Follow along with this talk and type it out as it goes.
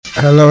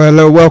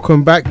Hello,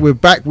 welcome back. We're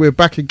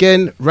back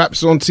again.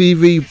 Raps on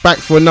TV, back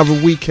for another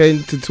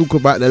weekend to talk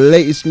about the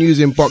latest news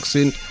in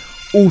boxing.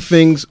 All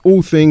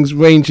things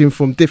ranging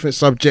from different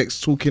subjects,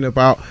 talking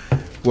about,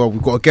 well,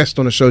 we've got a guest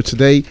on the show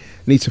today.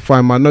 Need to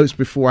find my notes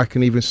before I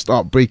can even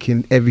start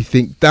breaking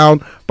everything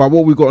down. But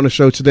what we've got on the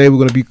show today, we're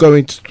going to be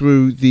going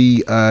through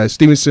the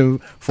Stevenson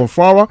from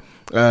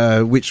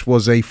Farah, which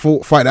was a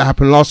fight that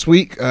happened last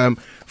week.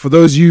 For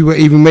those of you who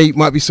even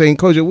might be saying,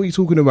 Kojo, what are you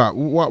talking about?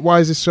 Why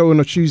is this show on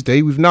a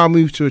Tuesday? We've now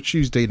moved to a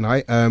Tuesday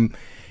night.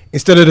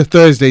 Instead of the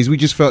Thursdays, we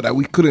just felt that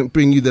we couldn't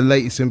bring you the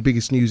latest and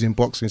biggest news in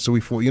boxing. So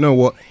we thought, you know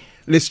what?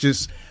 Let's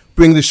just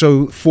bring the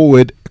show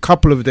forward a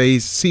couple of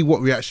days, see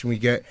what reaction we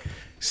get,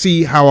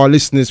 see how our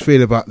listeners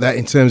feel about that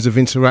in terms of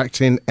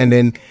interacting, and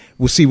then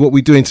we'll see what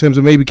we do in terms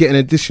of maybe getting an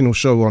additional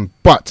show on.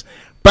 But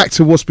back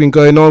to what's been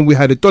going on. We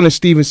had Adonis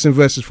Stevenson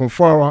versus from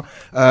Farah.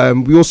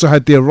 We also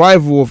had the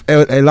arrival of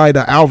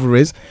Elida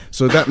Alvarez,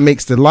 so that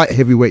makes the light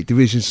heavyweight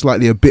division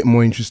slightly a bit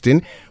more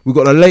interesting. We've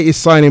got the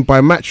latest signing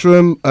by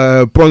Matchroom,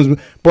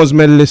 bronze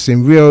medalist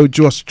in Rio,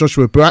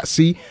 Joshua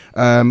Buatsi.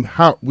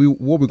 What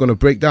we're going to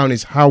break down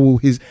is how will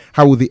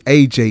the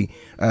AJ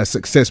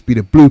success be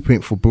the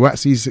blueprint for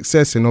Buatsi's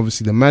success, and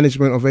obviously the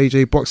management of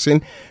AJ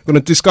Boxing. We're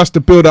going to discuss the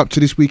build-up to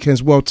this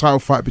weekend's world title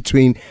fight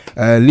between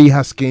Lee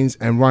Haskins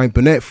and Ryan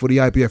Burnett for the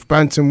IBF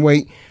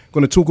bantamweight.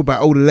 Going to talk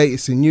about all the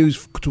latest in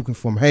news, talking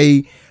from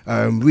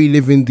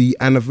reliving the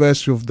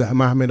anniversary of the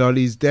Muhammad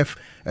Ali's death.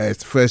 It's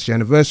the first year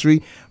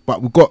anniversary.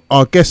 But we've got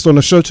our guest on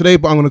the show today,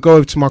 but I'm going to go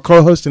over to my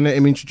co-host and let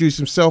him introduce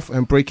himself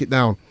and break it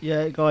down.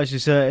 Yeah, guys,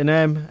 it's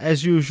NM.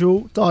 As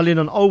usual, dial in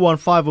on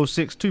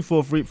 01506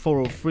 243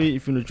 403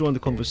 if you want to join the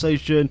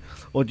conversation,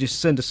 or just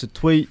send us a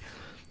tweet.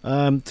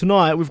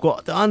 Tonight, we've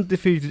got the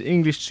undefeated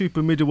English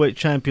super middleweight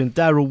champion,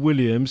 Daryll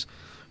Williams,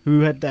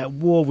 who had that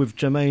war with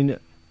Jermaine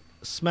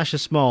Smasher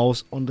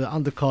Smiles on the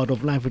undercard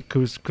of Langford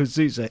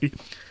Kazutze.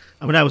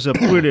 I mean, that was a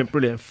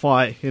brilliant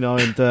fight,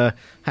 and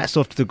hats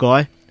off to the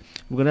guy.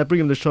 We're going to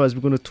bring him to the show as we're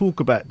going to talk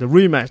about the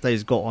rematch that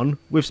he's got on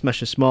with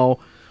Smasher Smile.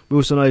 We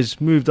also know he's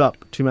moved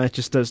up to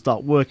Manchester to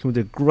start working with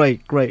the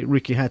great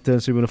Ricky Hatton,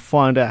 so we're going to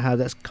find out how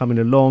that's coming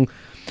along.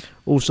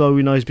 Also,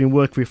 we know he's been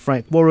working with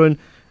Frank Warren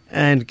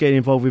and getting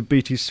involved with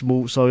BT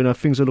Small, so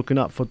things are looking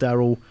up for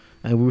Daryll,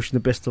 and we wish him the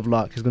best of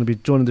luck. He's going to be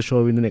joining the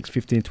show in the next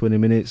 15-20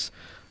 minutes,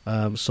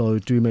 so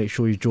do make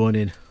sure you join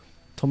in.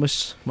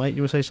 Thomas, mate,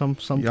 you want to say some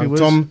few words?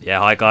 Tom. Yeah,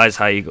 hi guys,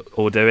 how you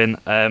all doing?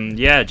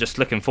 Just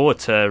looking forward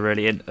to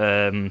really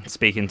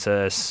speaking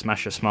to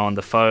Smasher Smile on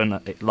the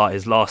phone, like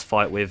his last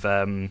fight with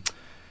speaking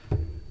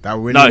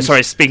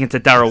to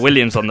Daryll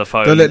Williams on the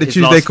phone. Don't let the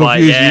Tuesday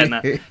confuse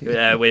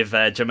you. With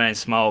Jermaine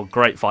Smile,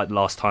 great fight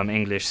last time,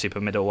 English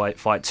super middleweight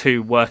fight.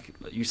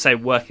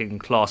 Working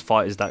class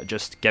fighters that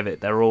just give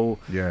it their all.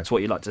 Yeah. It's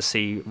what you like to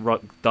see,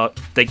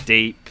 dig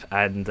deep,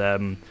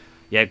 and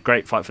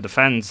great fight for the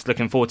fans.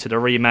 Looking forward to the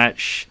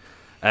rematch.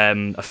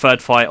 A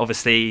third fight,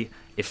 obviously,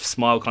 if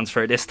Smile comes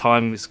through this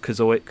time,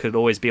 it could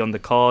always be on the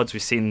cards.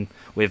 We've seen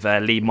with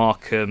Lee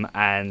Markham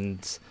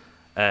and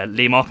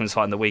Lee Markham's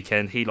fight on the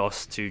weekend. He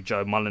lost to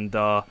Joe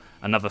Mullender.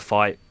 Another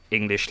fight,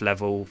 English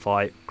level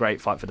fight. Great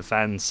fight for the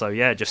fans. So,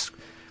 just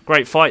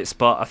great fights.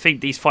 But I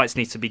think these fights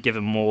need to be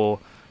given more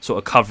sort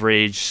of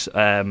coverage,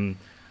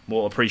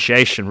 more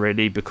appreciation,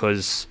 really,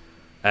 because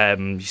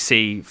you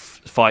see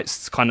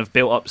fights kind of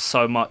built up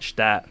so much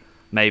that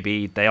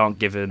maybe they're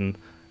given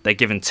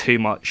too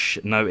much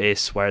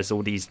notice, whereas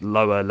all these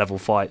lower level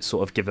fights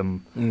sort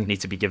of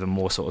need to be given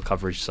more sort of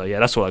coverage. So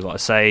that's all I got to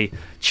say.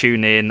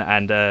 Tune in,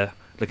 and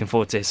looking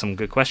forward to some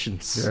good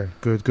questions. Yeah,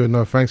 good.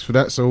 No, thanks for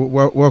that. So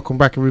welcome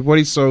back,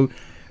 everybody. So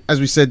as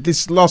we said,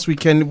 this last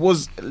weekend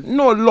was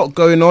not a lot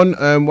going on.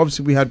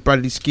 Obviously we had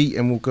Bradley Skeet,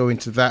 and we'll go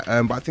into that.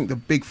 But I think the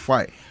big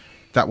fight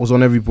that was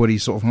on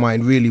everybody's sort of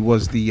mind really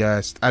was the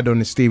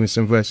Adonis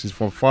Stevenson versus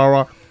von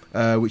Farah,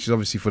 which is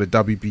obviously for the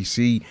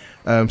WBC.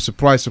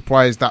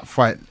 Surprise, that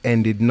fight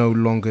ended no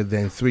longer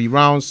than 3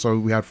 rounds. So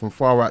we had von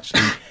Farah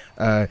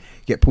actually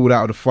get pulled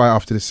out of the fight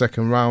after the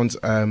second round.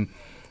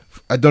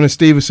 Adonis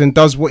Stevenson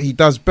does what he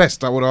does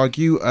best, I would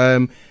argue.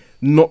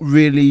 Not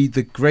really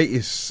the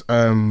greatest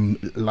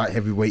light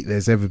heavyweight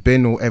there's ever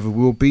been or ever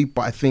will be,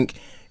 but I think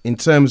in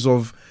terms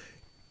of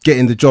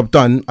getting the job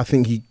done, I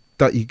think you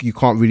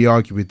can't really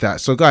argue with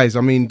that. So, guys,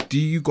 I mean,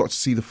 you got to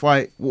see the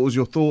fight? What was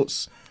your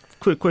thoughts?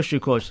 Quick question,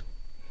 Coach.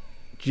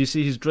 Did you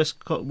see his dress,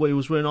 what he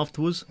was wearing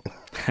afterwards?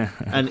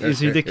 And is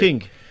he the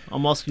king?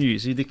 I'm asking you,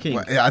 is he the king?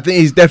 Well, I think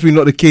he's definitely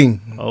not the king.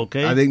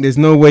 Okay. I think there's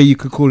no way you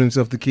could call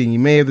himself the king. He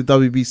may have the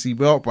WBC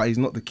belt, but he's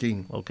not the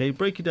king. Okay,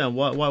 break it down.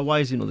 Why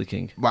is he not the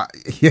king? But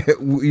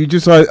you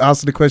just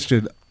asked the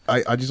question.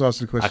 I just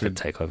asked the question. I could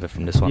take over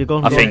from this one. Yeah, go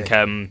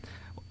on,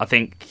 I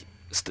think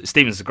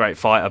Stevens is a great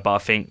fighter, but I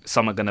think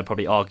some are going to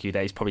probably argue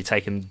that he's probably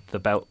taken the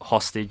belt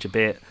hostage a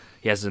bit.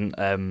 He hasn't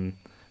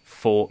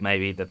fought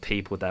maybe the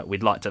people that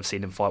we'd like to have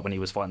seen him fight when he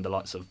was fighting the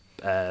likes of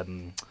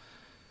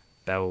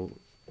Bell.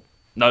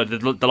 No,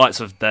 the likes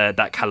of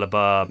that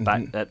caliber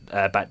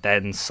back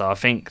then. So I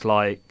think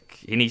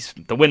he needs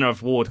the winner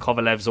of Ward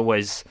Kovalev's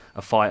always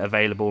a fight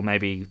available.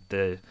 Maybe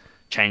the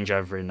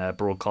changeover in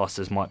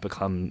broadcasters might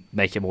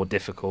make it more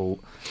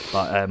difficult.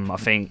 But I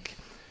think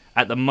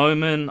at the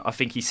moment, I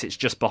think he sits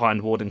just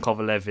behind Ward and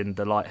Kovalev in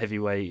the light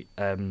heavyweight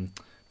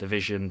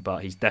division, but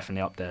he's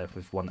definitely up there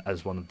with one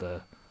of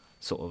the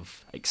sort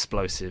of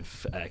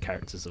explosive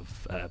characters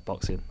of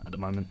boxing at the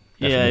moment.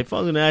 Definitely. Yeah, if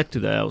I'm going to add to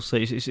that, I'll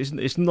say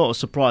it's not a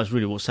surprise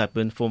really what's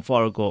happened.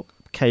 Fonfara got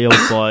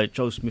KO'd by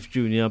Joe Smith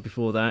Jr.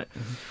 before that.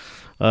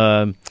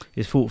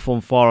 He's fought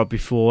Fonfara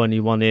before and he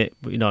won it,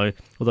 but,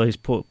 although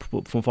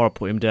Fonfara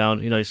put him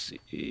down,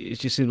 it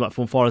just seems like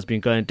Fonfara's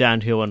been going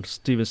downhill and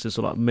Stevenson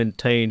sort of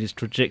maintained his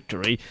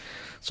trajectory.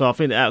 So I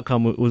think the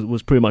outcome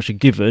was pretty much a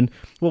given.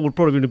 What would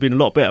probably have been a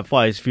lot better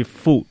fight is if he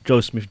fought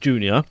Joe Smith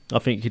Jr. I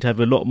think he'd have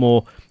a lot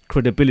more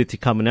credibility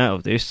coming out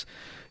of this,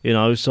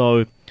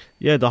 So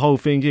yeah, the whole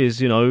thing is,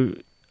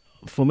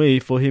 for me,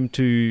 for him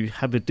to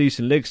have a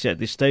decent legacy at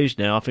this stage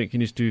now, I think he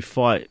needs to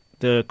fight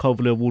the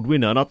Kovalev Award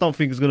winner, and I don't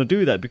think he's going to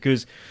do that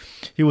because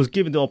he was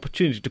given the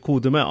opportunity to call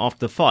them out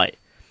after the fight,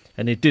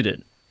 and he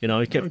didn't. He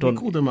kept on. He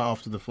called them out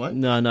after the fight.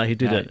 No, he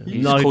didn't.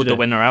 He's called the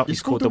winner out.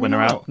 He's called the winner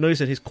out. No, he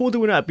said he's called the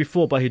winner out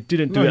before, but he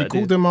didn't do it. He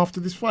called them after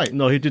this fight.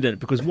 No, he didn't,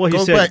 because what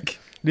he said.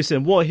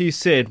 Listen, what he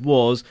said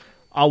was,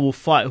 "I will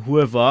fight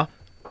whoever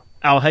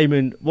Al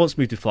Heyman wants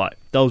me to fight."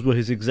 Those were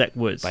his exact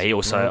words. But he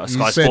also,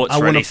 Sky Sports released I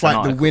want to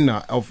fight the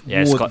winner of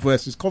Ward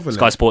versus Kovalev.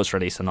 Sky Sports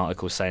released an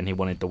article saying he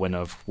wanted the winner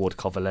of Ward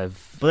Kovalev.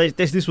 But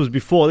this was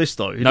before this,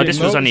 though.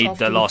 This was only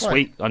the last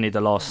week. Only the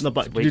last. No,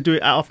 but week. Did you do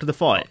it after the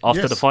fight?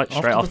 After the fight,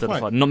 straight after the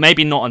fight. No,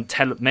 maybe not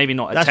on maybe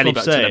not at telly,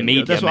 but to the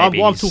media. That's what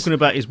I'm talking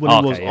about. Is when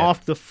it was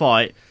after the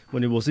fight.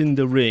 When he was in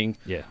the ring,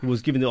 he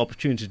was given the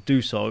opportunity to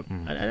do so,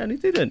 and he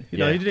didn't. He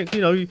didn't.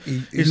 He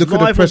look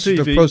at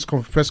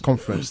the press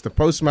conference, the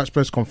post-match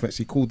press conference.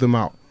 He called them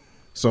out.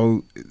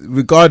 So,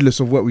 regardless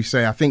of what we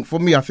say, I think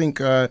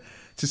to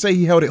say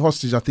he held it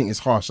hostage, I think is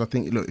harsh. I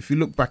think, look, if you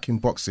look back in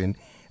boxing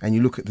and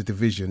you look at the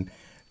division,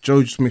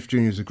 Joe Smith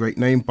Jr. is a great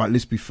name, but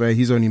let's be fair,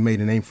 he's only made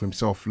a name for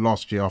himself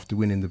last year after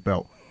winning the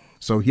belt.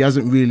 So he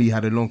hasn't really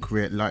had a long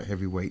career at light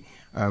heavyweight.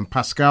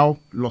 Pascal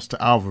lost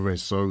to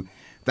Alvarez, so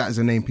that is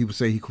a name people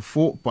say he could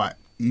fight, but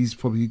he's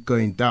probably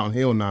going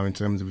downhill now in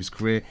terms of his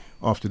career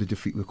after the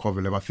defeat with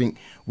Kovalev. I think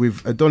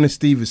with Adonis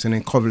Stevenson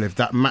and Kovalev,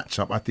 that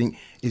matchup, I think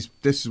this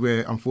is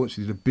where,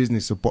 unfortunately, the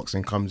business of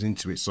boxing comes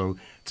into it. So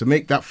to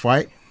make that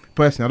fight,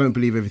 personally, I don't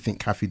believe everything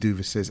Kathy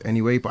Duva says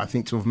anyway, but I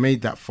think to have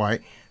made that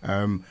fight,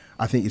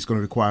 I think it's going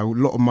to require a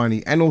lot of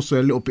money and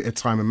also a little bit of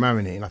time and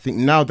marinating. I think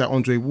now that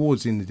Andre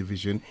Ward's in the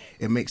division,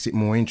 it makes it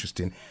more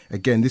interesting.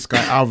 Again, this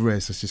guy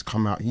Alvarez has just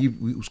come out. He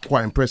was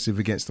quite impressive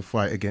against the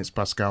fight against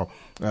Pascal.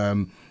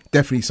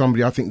 Definitely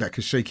somebody I think that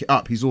could shake it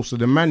up. He's also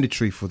the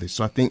mandatory for this.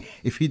 So I think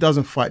if he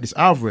doesn't fight this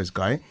Alvarez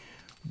guy,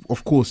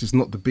 of course, it's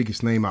not the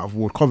biggest name out of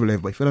Ward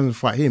Kovalev, but if he doesn't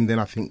fight him, then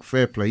I think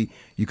fair play,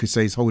 you could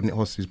say he's holding it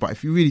hostage. But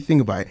if you really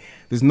think about it,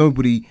 there's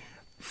nobody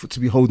to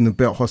be holding the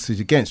belt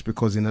hostage against,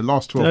 because in the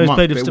last 12 months, he's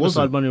paid him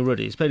step-aside money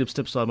already. He's paid him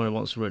step-aside money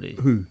once already.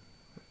 Who?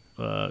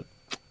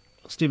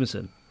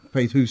 Stevenson.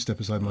 Paid who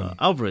step-aside money?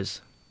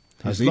 Alvarez.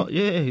 Has he?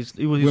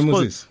 When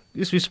was this?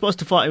 He was supposed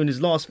to fight him in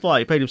his last fight.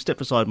 He paid him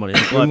step-aside money.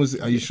 When was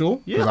it? Are you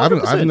sure? Yeah,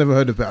 I've never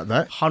heard about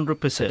that.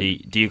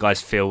 100%. Do you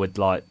guys feel with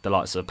like the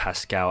likes of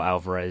Pascal,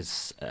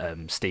 Alvarez,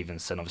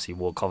 Stevenson, obviously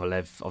Ward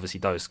Kovalev, obviously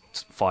those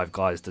five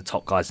guys, the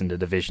top guys in the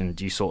division,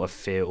 do you sort of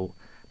feel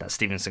that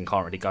Stevenson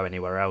can't really go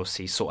anywhere else?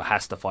 He sort of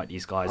has to fight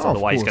these guys,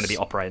 otherwise he's going to be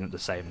operating at the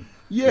same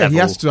level. He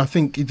has to. I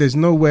think there's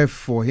nowhere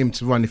for him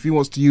to run. If he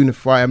wants to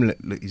unify him,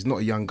 look, he's not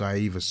a young guy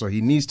either, so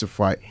he needs to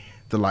fight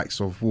the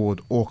likes of Ward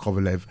or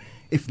Kovalev,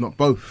 if not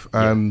both.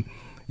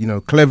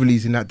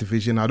 Cleverly's in that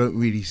division. I don't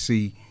really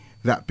see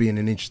that being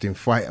an interesting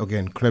fight.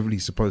 Again,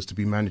 Cleverly's supposed to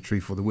be mandatory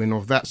for the winner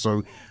of that.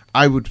 So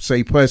I would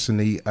say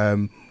personally,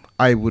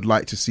 I would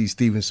like to see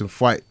Stevenson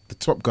fight the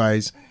top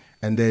guys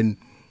and then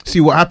see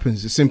what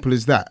happens. As simple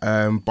as that.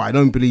 But I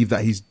don't believe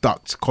that he's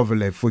ducked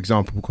Kovalev, for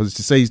example, because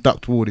to say he's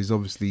ducked Ward is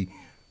obviously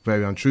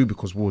very untrue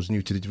because Ward's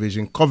new to the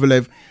division.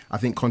 Kovalev, I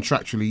think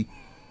contractually,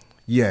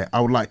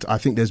 I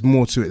think there's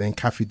more to it than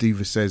Kathy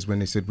Duva says when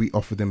they said we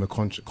offered them a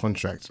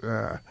contract.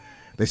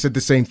 They said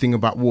the same thing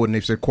about Ward, and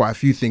they've said quite a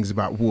few things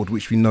about Ward,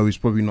 which we know is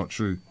probably not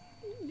true.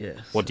 Yes.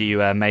 What do you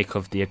make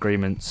of the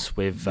agreements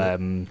with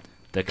the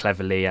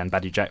Cleverly and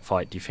Badou Jack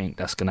fight? Do you think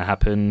that's going to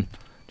happen? Do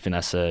you think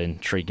that's an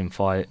intriguing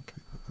fight?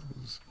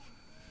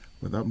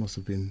 That must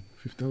have been...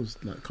 That was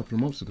like a couple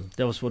of months ago.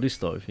 That was for this,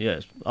 though,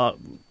 yes.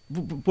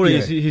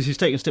 He's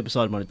taking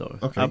step-aside money, though.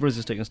 Okay. Alvarez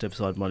is taking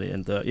step-aside money,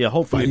 and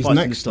hopefully he fights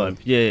him this time.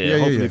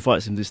 Hopefully he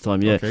fights him this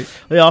time, Okay.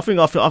 Yeah, I think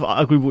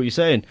I agree with what you're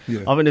saying.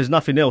 Yeah. I think there's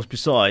nothing else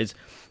besides...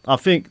 I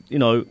think,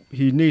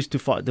 he needs to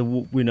fight the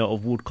winner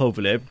of Ward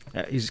Kovalev.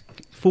 He's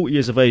 40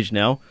 years of age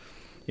now,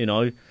 He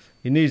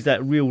needs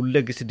that real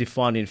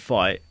legacy-defining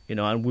fight,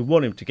 and we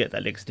want him to get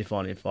that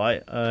legacy-defining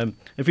fight.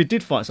 If he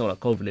did fight someone like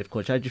Kovalev,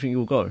 Coach, how do you think he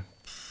will go?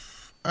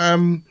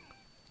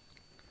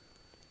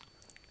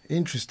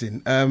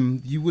 Interesting.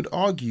 You would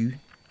argue,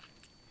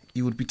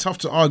 it would be tough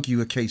to argue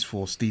a case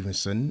for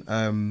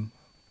Stevenson,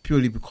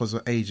 purely because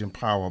of age and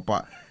power.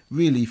 But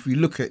really, if we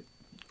look at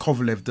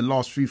Kovalev, the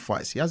last few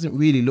fights, he hasn't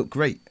really looked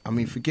great. I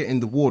mean, forgetting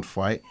the Ward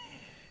fight,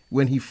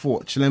 when he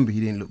fought Chilemba, he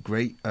didn't look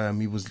great.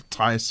 He was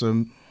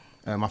tiresome.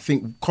 I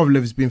think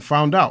Kovalev has been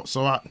found out.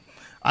 So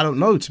I don't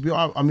know.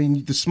 I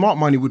mean, the smart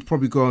money would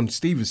probably go on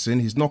Stevenson.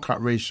 His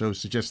knockout ratio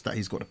suggests that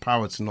he's got the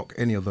power to knock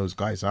any of those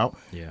guys out.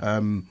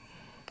 Yeah.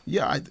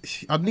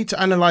 I'd need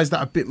to analyse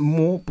that a bit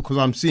more because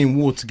I'm seeing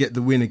Ward to get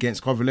the win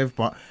against Kovalev.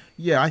 But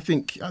yeah, I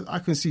think I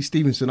can see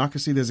Stevenson. I can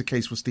see there's a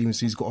case for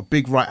Stevenson. He's got a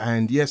big right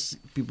hand. Yes,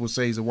 people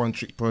say he's a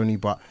one-trick pony,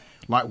 but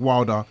like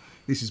Wilder,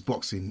 this is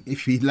boxing.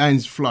 If he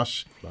lands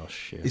flush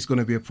it's going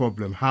to be a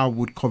problem. How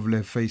would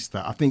Kovalev face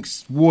that? I think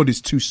Ward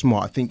is too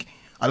smart.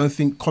 I don't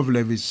think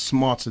Kovalev is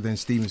smarter than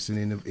Stevenson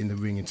in the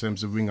ring in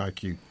terms of ring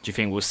IQ. Do you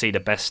think we'll see the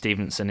best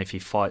Stevenson if he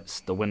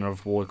fights the winner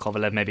of Ward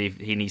Kovalev? Maybe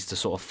he needs to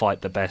sort of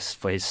fight the best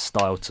for his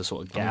style to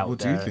sort of get out there. What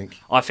do you think?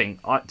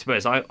 To be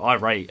honest, I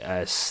rate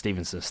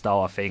Stevenson's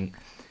style. I think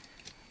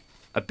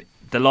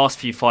the last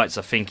few fights,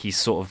 I think he's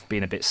sort of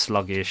been a bit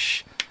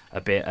sluggish,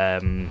 a bit.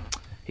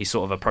 He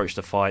sort of approached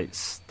the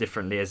fights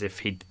differently, as if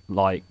he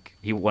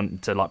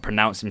wanted to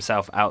pronounce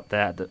himself out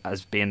there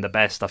as being the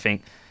best. I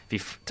think.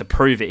 To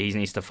prove it, he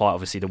needs to fight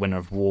obviously the winner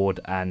of Ward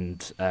and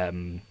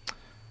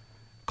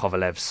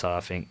Kovalev. So I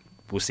think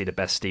we'll see the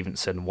best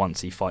Stevenson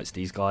once he fights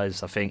these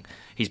guys. I think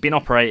he's been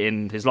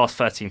operating his last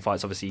 13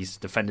 fights. Obviously, he's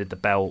defended the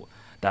belt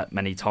that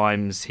many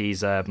times. He's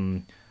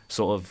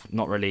sort of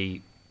not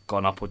really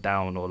gone up or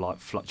down or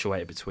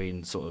fluctuated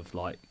between sort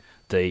of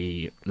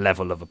the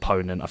level of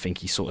opponent. I think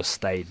he sort of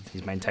stayed.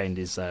 He's maintained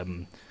his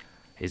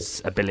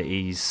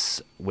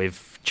abilities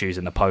with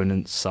choosing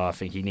opponents. So I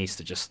think he needs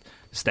to just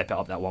step it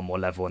up that one more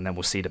level, and then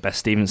we'll see the best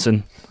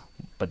Stevenson.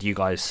 But do you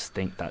guys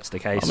think that's the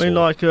case? I mean,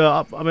 I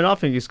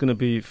think it's going to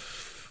be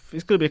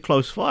a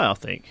close fight. I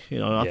think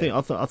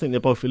I think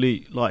they're both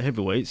elite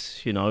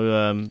heavyweights.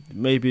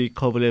 Maybe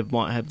Kovalev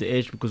might have the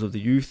edge because of the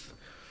youth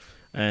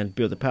and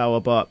build the power,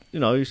 but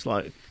it's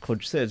like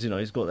Kodj says.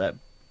 He's got that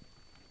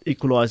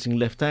equalising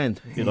left hand.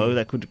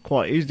 That could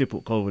quite easily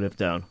put Kovalev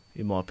down,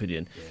 in my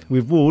opinion. Yeah.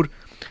 With Ward,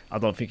 I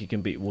don't think he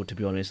can beat Ward, to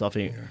be honest. I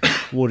think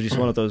Ward is just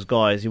one of those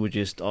guys who would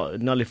just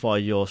nullify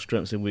your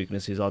strengths and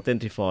weaknesses,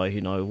 identify,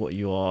 what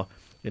you are.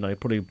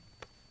 Probably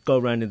go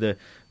around in the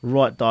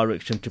right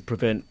direction to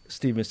prevent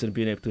Stevenson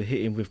being able to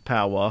hit him with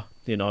power.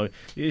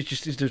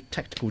 He's a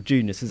tactical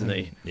genius, isn't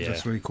he? Yeah.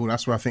 That's really cool.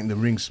 That's where I think the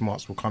ring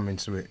smarts will come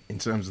into it in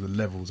terms of the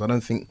levels. I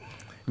don't think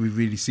we've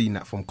really seen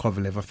that from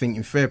Kovalev. I think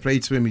in fair play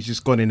to him, he's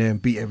just gone in there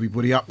and beat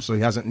everybody up, so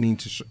he hasn't needed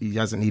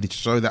to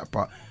show that.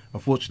 But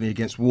unfortunately,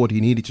 against Ward,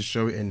 he needed to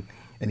show it, and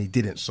he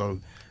didn't. So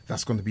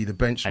that's going to be the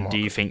benchmark. And do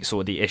you think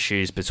sort of the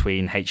issues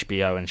between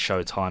HBO and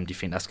Showtime, do you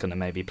think that's going to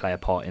maybe play a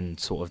part in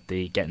sort of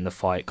the getting the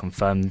fight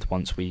confirmed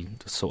once we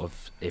sort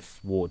of, if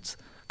Ward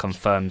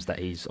confirms that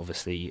he's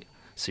obviously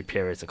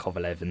superior to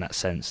Kovalev in that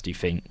sense, do you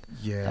think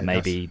that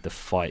maybe the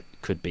fight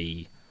could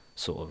be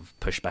sort of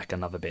pushed back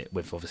another bit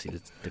with obviously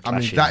the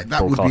clashing? I mean,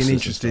 that would be an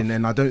interesting,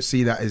 and I don't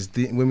see that as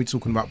when we're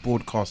talking about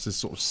broadcasters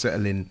sort of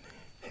settling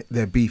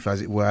their beef,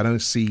 as it were. I don't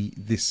see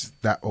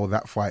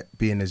that fight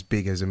being as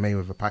big as a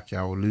Mayweather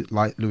Pacquiao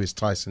or Lewis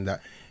Tyson,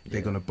 that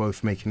they're going to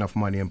both make enough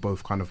money and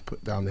both kind of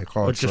put down their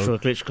cards. Or just for a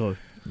Klitschko.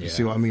 You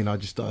see what I mean? I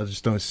just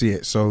don't see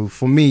it. So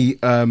for me,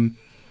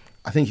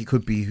 I think it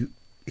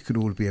could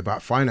all be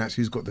about finance.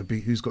 Who's got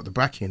the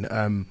backing?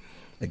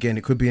 Again,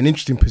 it could be an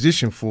interesting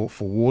position for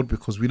Ward,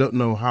 because we don't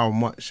know how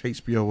much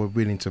HBO are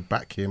willing to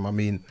back him. I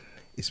mean,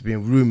 it's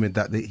been rumoured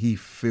that he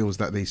feels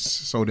that they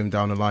sold him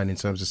down the line in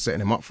terms of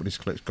setting him up for this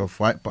Klitschko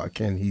fight. But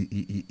again,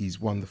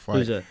 he's won the fight.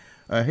 Who's that?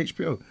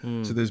 HBO.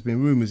 So there's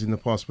been rumours in the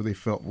past where they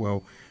felt,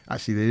 well,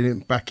 actually they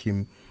didn't back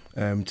him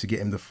to get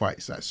him the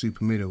fights at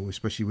super middle,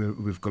 especially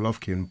with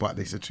Golovkin. But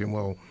they said to him,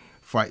 well,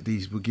 fight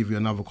these, we'll give you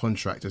another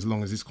contract as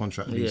long as this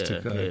contract leads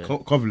to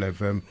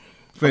Kovalev.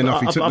 Fair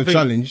enough, he took the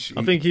challenge.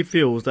 I think he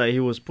feels that he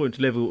was put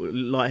into level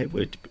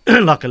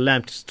like a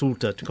lamb to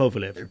slaughter to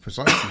Kovalev.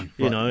 Precisely.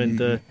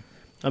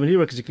 I mean, he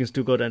reckons he can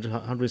still go down to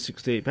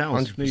 168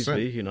 pounds if needs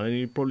be, and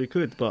he probably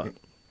could, but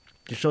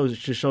it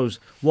shows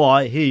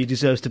why he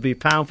deserves to be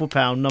pound for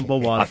pound number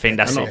one. I think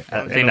that's it.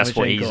 I think that's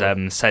what he's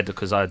said,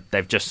 because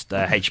they've just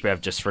HBO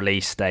have just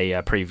released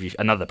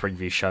another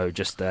preview show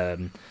just a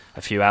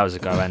few hours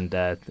ago, and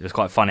it was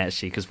quite funny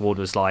actually, because Ward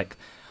was like,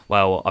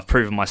 well, I've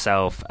proven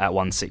myself at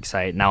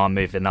 168. Now I'm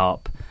moving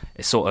up.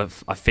 It's sort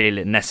of, I feel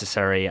it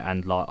necessary,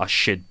 and I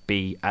should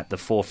be at the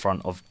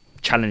forefront of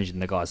challenging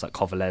the guys like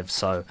Kovalev.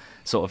 So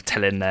sort of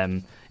telling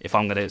them, if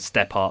I'm going to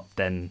step up,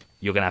 then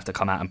you're going to have to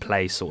come out and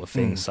play, sort of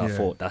thing. I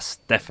thought that's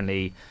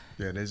definitely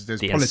there's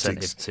the politics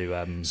incentive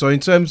to. So in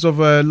terms of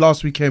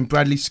last weekend,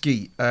 Bradley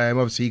Skeet,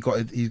 obviously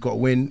he's got a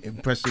win,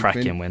 impressive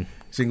cracking win.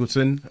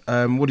 Singleton.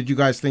 What did you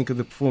guys think of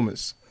the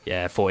performance?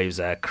 Yeah, I thought it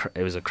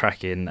was a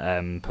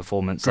cracking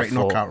performance. Great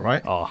knockout,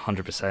 right? Oh,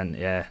 100%,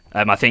 yeah.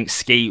 I think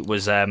Skeet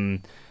was a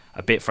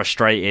bit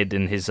frustrated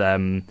in his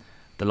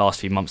the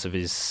last few months of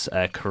his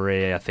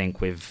career. I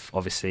think with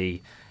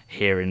obviously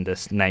hearing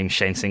this name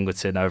Shane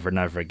Singleton over and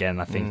over again,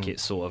 I think it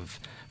sort of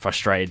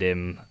frustrated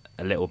him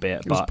a little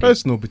bit. It was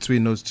personal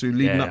between those two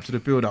leading up to the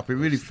build-up. It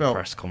really felt...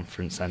 Press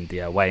conference, and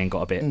weighing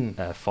got a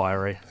bit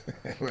fiery.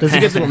 Does he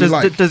get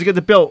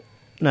the belt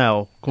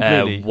now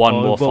completely? One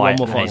more fight,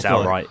 and he's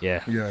outright,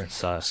 yeah.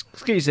 So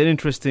Skeet's an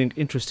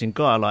interesting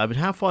guy. Like, I mean,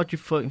 how far do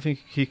you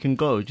think he can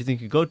go? Do you think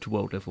he can go to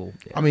world level?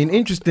 Yeah. I mean,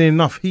 interesting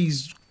enough,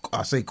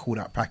 I say called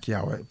out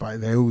Pacquiao, but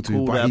they all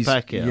do. But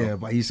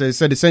he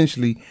said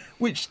essentially,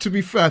 which to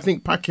be fair, I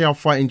think Pacquiao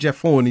fighting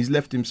Jeff Horn, he's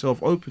left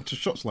himself open to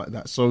shots like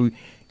that. So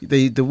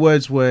the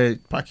words were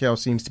Pacquiao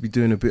seems to be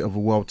doing a bit of a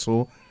world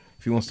tour.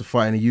 If he wants to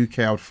fight in the UK,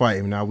 I would fight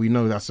him. Now we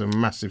know that's a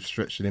massive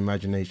stretch in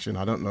imagination.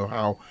 I don't know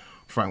how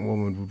Frank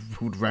Warren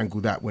would wrangle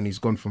that when he's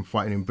gone from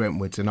fighting in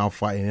Brentwood to now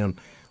fighting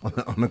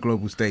on a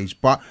global stage.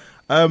 But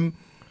how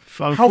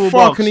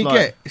far can he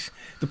get?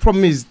 The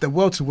problem is the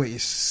welterweight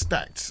is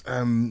stacked.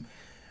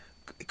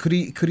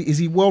 Is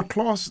he world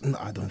class? No,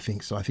 I don't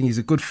think so. I think he's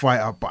a good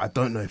fighter, but I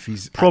don't know if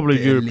he's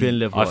probably European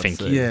level. I think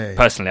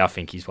personally, I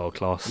think he's world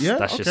class. Yeah,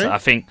 that's just. I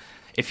think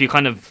if you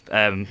kind of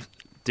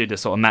do the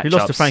sort of matchups, he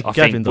lost to Frankie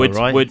Gavin, though,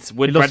 right?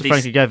 He lost to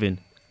Frankie Gavin.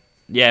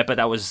 Yeah, but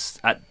that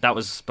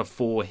was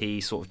before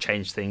he sort of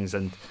changed things,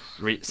 and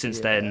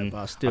since then,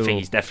 I think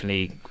he's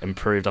definitely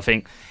improved. I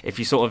think if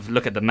you sort of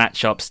look at the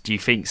matchups, do you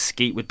think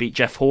Skeet would beat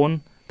Jeff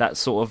Horn? That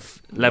sort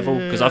of level,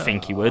 because I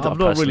think he would. I've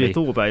not really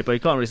thought about it, but you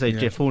can't really say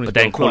Jeff Horn is. But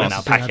then calling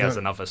out Pacquiao's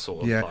another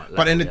sort of. Yeah,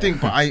 but then the thing,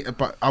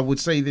 but I would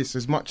say this: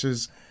 as much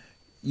as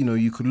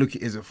you could look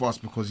at it as a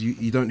fast, because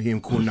you don't hear him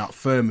calling out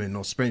Furman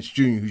or Spence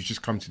Jr., who's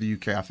just come to the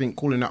UK. I think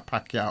calling out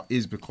Pacquiao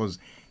is because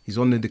he's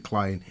on the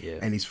decline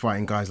and he's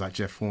fighting guys like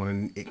Jeff Horn,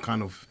 and it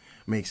kind of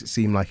makes it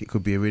seem like it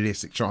could be a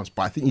realistic chance.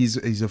 But I think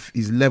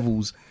he's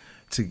levels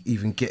to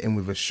even get in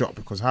with a shot,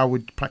 because how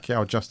would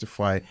Pacquiao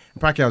justify?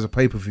 Pacquiao's a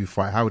pay-per-view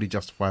fight. How would he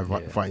justify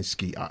fighting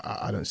Skeet?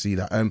 I don't see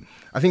that.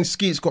 I think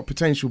Skeet's got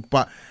potential,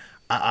 but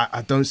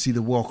I don't see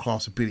the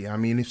world-class ability. I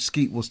mean, if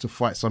Skeet was to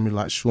fight somebody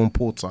like Sean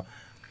Porter,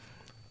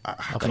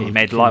 he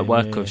made light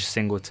work of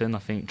Singleton. I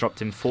think dropped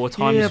him 4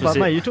 times. Yeah, but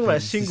mate, you're talking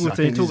about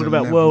Singleton. You're talking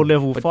about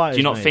world-level fighters. Do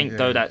you not think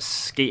though that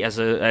Skeet has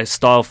a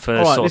style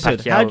for sort of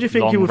Pacquiao? How do you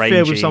think he would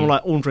fare with someone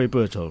like Andre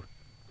Berto?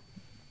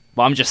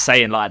 Well, I'm just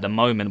saying, like, at the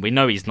moment, we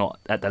know he's not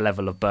at the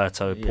level of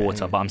Berto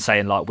Porter, but I'm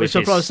saying, like, with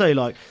his... So I say,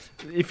 like,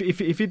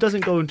 if he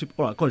doesn't go into...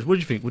 All right, College, what do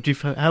you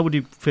think? How would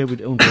he fare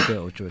with Andre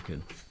Berto, do you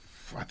reckon?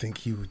 I think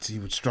he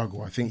would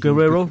struggle. I think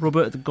Guerrero?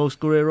 Roberto Ghost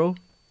Guerrero?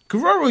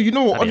 Guerrero, you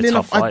know what? Oddly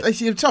enough, I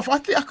see him tough. I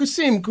think I could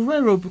see him,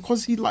 Guerrero,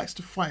 because he likes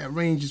to fight at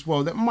range as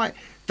well.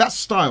 That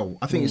style,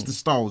 I think it's the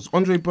styles.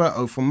 Andre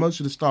Berto, from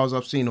most of the styles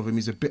I've seen of him,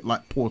 he's a bit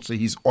like Porter.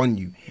 He's on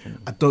you.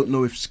 I don't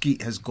know if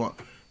Skeet has got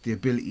the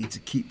ability to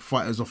keep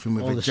fighters off him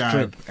with a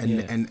jab, and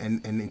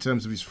in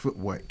terms of his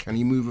footwork, can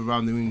he move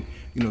around the ring,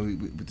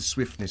 with the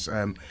swiftness?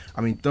 I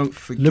mean, don't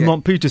forget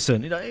Lamont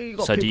Peterson.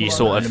 So do you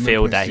sort of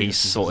feel that he's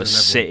sort of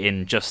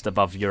sitting just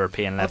above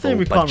European level? I think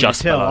we but can't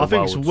just really tell. below I think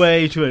world? it's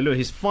way too early. Look,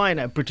 he's fighting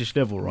at British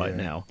level right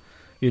now.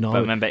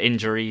 But remember,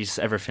 injuries,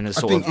 everything is I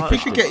sort think of... if we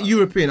could get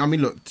European, I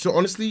mean, look, so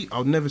honestly,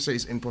 I'll never say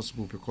it's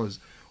impossible, because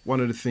one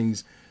of the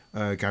things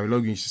Gary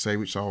Logan used to say,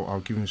 which I'll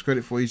give him his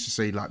credit for, he used to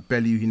say, like,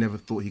 Bellew, he never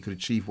thought he could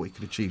achieve what he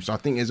could achieve. So I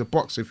think as a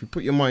boxer, if you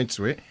put your mind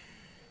to it,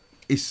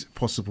 it's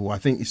possible. I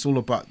think it's all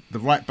about the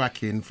right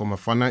backing from a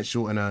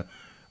financial and a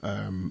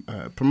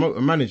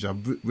promoter manager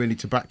really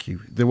to back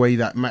you. The way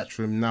that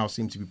Matchroom now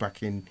seem to be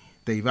backing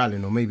Dave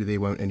Allen, or maybe they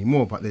won't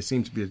anymore, but there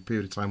seemed to be a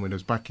period of time when they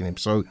was backing him.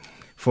 So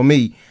for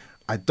me,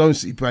 I don't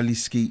see Bradley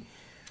Skeet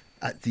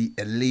at the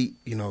elite,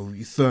 your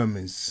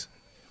Thurmans,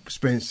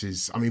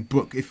 Spence's. I mean,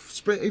 Brook.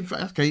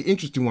 Okay,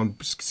 interesting one.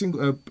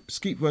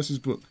 Skeet versus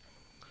Brook.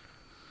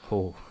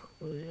 Oh,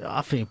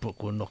 I think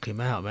Brook will knock him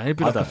out, man. It'd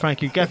be like a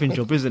Frankie Gavin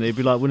job, isn't it? It'd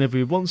be like whenever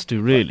he wants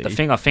to, really. The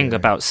thing I think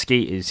about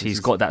Skeet is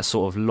he's got that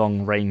sort of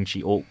long,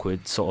 rangy,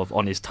 awkward, sort of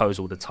on his toes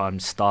all the time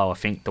style. I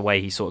think the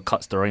way he sort of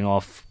cuts the ring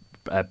off,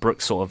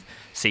 Brook sort of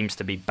seems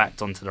to be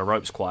backed onto the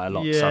ropes quite a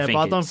lot. Yeah, so I think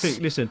but I don't think.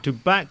 Listen, to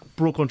back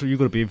Brook onto, you've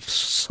got to be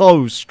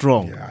so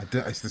strong. Yeah,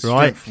 it's the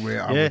strength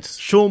where I would.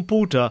 Sean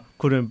Porter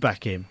couldn't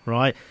back him,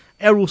 right?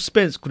 Errol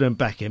Spence couldn't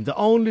back him. The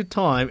only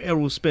time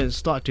Errol Spence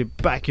started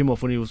to back him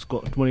off when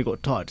he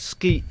got tired.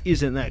 Skeet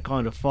isn't that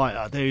kind of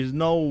fighter. There is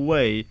no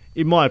way,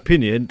 in my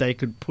opinion, they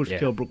could push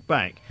Kell Brook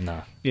back.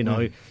 No,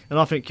 and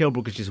I think Kell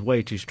Brook is just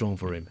way too strong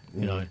for him.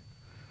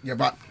 Yeah,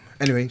 but.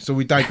 Anyway, so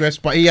we digress,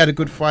 but he had a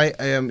good fight.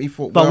 He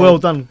fought well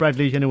done,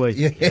 Bradley, anyway.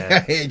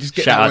 Yeah, just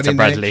get Shout out to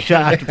Bradley.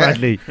 Shout out to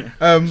Bradley.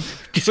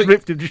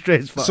 Ripped him to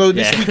straight. So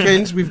this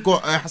weekend, we've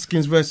got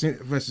Haskins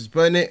versus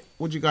Burnett.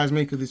 What do you guys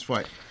make of this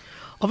fight?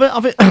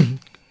 I think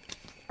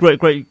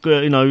great.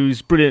 It was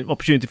a brilliant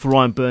opportunity for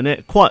Ryan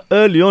Burnett. Quite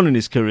early on in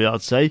his career,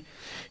 I'd say.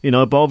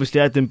 But obviously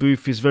Adam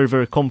Booth is very,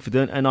 very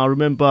confident. And I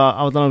remember,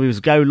 I don't know if it was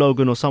Gary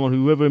Logan or someone,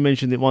 whoever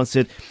mentioned it once,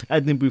 said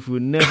Adam Booth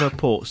would never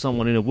put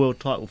someone in a world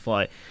title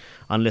fight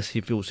unless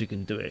he feels he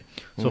can do it.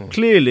 So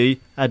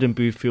clearly, Adam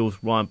Booth feels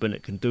Ryan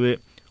Burnett can do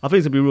it. I think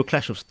it's going to be a real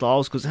clash of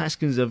styles, because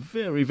Haskins is a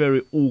very,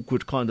 very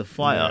awkward kind of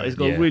fighter. He's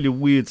got a really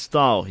weird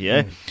style,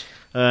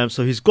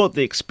 So he's got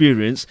the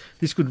experience.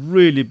 This could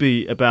really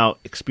be about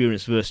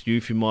experience versus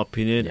youth, in my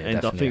opinion. Yeah, and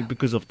definitely. I think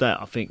because of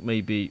that, I think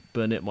maybe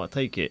Burnett might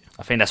take it.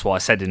 I think that's what I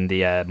said in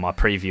the my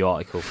preview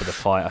article for the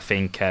fight. I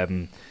think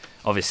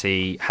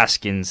obviously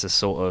Haskins is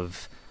sort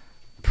of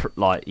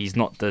like, he's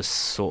not the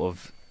sort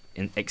of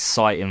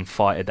exciting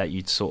fighter that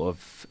you'd sort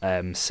of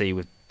see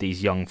with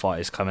these young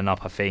fighters coming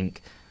up. I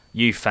think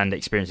youth and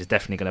experience is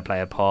definitely going to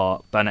play a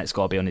part. Burnett's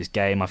got to be on his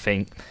game. I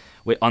think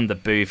under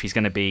Booth, he's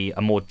going to be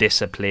a more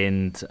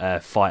disciplined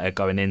fighter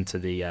going into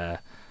the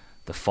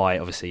fight.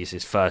 Obviously, it's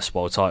his first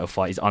world title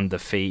fight. He's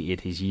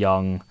undefeated. He's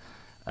young.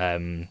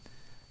 I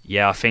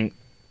think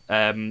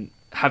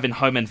having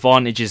home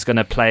advantage is going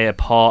to play a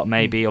part.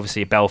 Maybe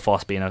obviously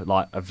Belfast being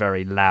a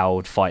very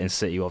loud fighting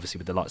city, obviously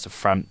with the likes of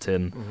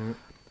Frampton. Mm-hmm.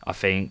 I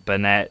think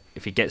Burnett,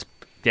 if he gets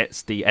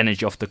the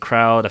energy off the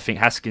crowd, I think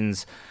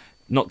Haskins.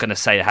 Not going to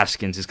say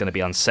Haskins is going to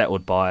be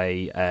unsettled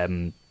by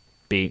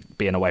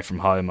being away from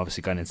home,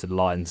 obviously going into the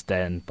Lions'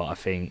 Den, but I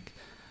think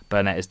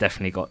Burnett has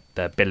definitely got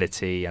the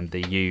ability and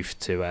the youth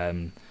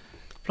to.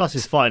 Plus,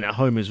 he's fighting at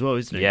home as well,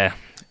 isn't he? Yeah.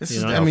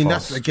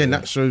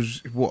 That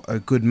shows what a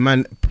good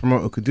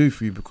promoter could do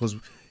for you, because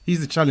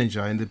he's the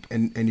challenger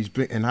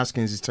and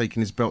Haskins is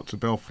taking his belt to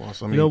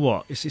Belfast. I mean, you know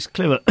what? It's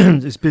clever.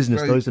 It's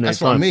business, though, isn't it?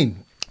 That's what I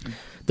mean.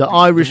 The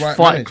Irish right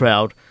fight manager.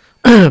 crowd.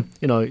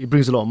 It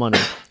brings a lot of money,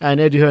 and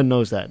Eddie Hearn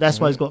knows that. That's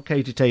why he's got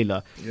Katie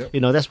Taylor. Yep.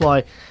 That's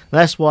why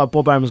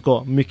Bob Arum's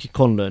got Mickey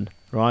Conlon,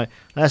 right?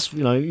 That's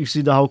you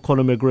see the whole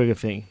Conor McGregor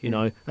thing.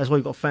 That's why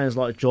you've got fans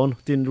like John.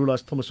 Didn't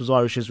realise Thomas was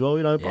Irish as well.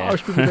 But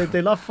Irish people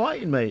they love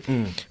fighting, mate.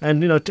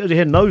 And Eddie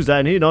Hearn knows that,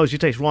 and he knows he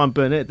takes Ryan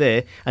Burnett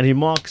there and he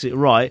marks it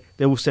right.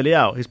 They will sell it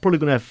out. He's probably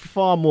going to have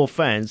far more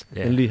fans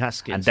than Lee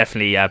Haskins, and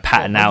definitely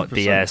pattern out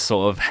the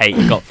sort of hate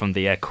he got from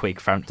the quick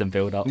Frampton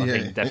build-up. I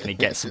think definitely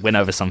gets win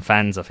over some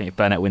fans. I think if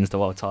Burnett wins the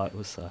world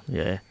title, so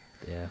yeah.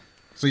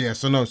 So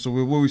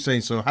what were we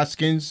saying? So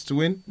Haskins to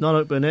win?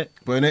 No, Burnett.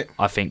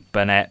 I think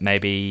Burnett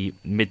maybe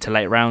mid to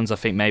late rounds. I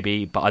think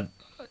maybe, but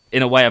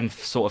in a way, I'm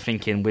sort of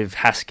thinking with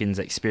Haskins'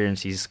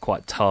 experience, he's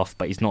quite tough,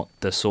 but he's not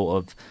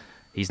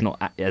he's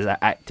not as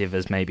active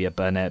as maybe a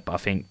Burnett. But I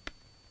think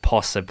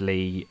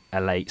possibly a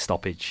late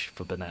stoppage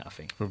for Burnett. I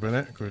think for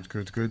Burnett, good.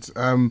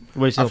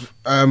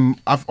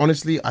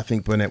 I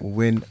think Burnett will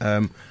win.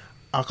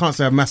 I can't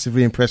say I'm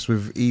massively impressed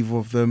with either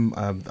of them.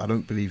 I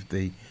don't believe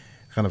they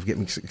kind of get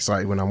me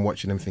excited when I'm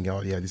watching them, thinking,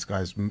 oh yeah, this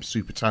guy's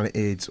super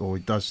talented, or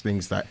he does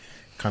things that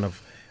kind of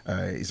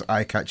is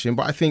eye-catching.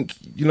 But I think,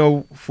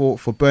 for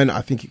Burnett,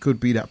 I think it could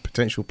be that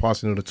potential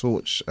passing of the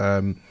torch.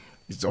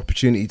 It's the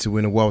opportunity to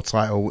win a world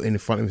title in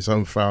front of his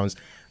own fans.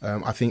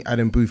 I think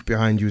Adam Booth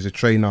behind you as a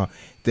trainer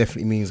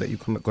definitely means that you're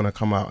going to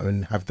come out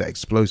and have that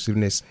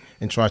explosiveness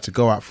and try to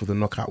go out for the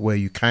knockout where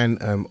you can.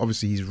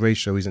 Obviously, his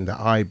ratio isn't that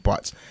high,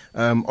 but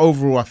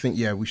overall, I think,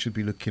 we should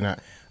be looking at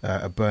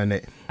a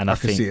Burnett. And I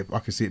can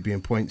see it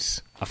being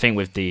points. I think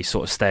with the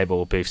sort of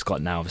stable Booth's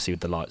got now, obviously with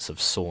the likes of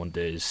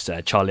Saunders,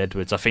 Charlie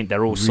Edwards, I think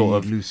they're all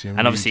sort of...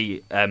 And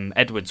obviously,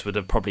 Edwards would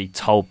have probably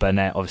told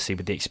Burnett, obviously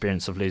with the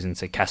experience of losing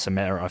to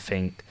Casemiro, I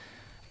think...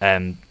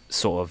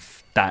 sort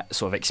of that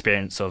sort of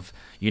experience of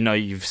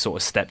you've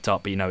sort of stepped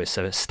up, but it's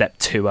a step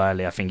too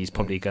early. I think he's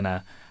probably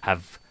gonna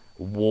have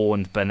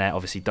warned Burnett,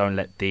 obviously don't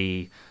let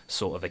the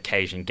sort of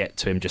occasion get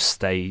to him, just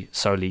stay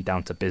solely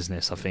down to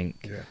business, I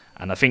think.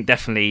 And I think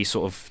definitely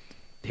sort of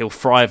he'll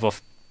thrive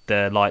off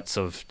the likes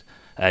of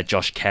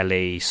Josh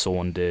Kelly,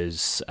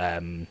 Saunders,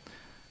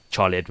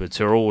 Charlie Edwards,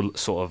 who are all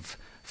sort of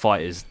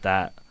fighters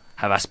that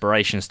have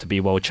aspirations to be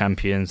world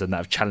champions and that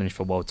have challenged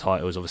for world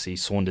titles. Obviously,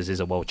 Saunders is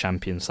a world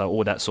champion, so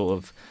all that sort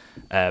of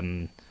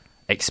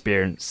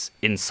experience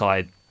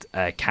inside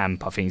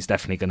camp, I think, is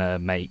definitely going to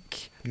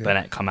make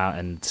Burnett come out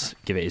and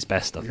give it his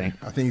best. I think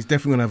he's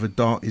definitely going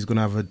to have He's going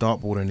to have a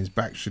dartboard on his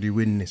back should he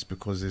win this,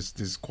 because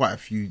there's quite a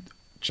few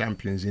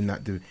champions in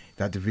that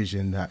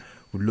division that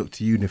would look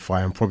to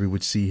unify and probably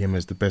would see him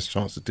as the best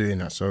chance of doing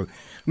that. So,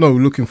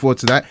 looking forward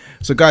to that.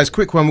 So, guys,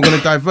 quick one. We're going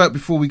to divert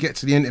before we get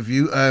to the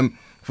interview.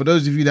 For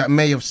those of you that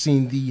may have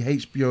seen the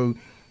HBO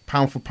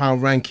pound for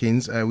pound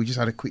rankings, we just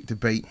had a quick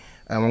debate.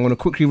 I'm going to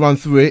quickly run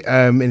through it.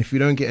 And if you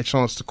don't get a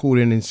chance to call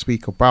in and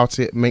speak about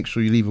it, make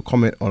sure you leave a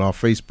comment on our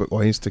Facebook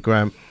or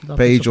Instagram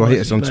page, or hit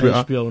us on Twitter.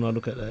 HBO when I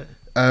look at that.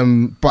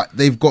 But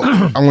they've got,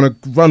 I'm going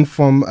to run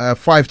from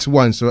 5 to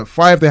 1. So at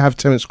 5, they have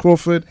Terence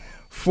Crawford.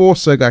 4,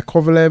 Sergei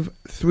Kovalev.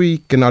 3,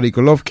 Gennady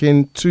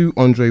Golovkin. 2,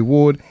 Andre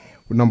Ward.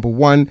 With number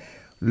 1,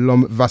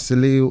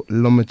 Vasily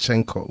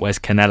Lomachenko. Where's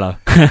Canelo?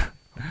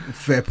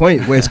 Fair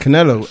point. Where's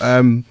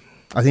Canelo?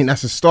 I think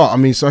that's a start. I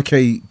mean, it's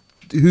okay.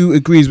 Who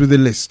agrees with the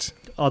list?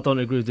 I don't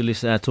agree with the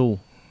list at all.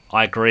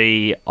 I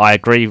agree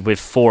with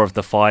 4 of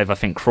the 5. I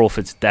think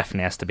Crawford's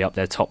definitely has to be up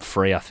there, top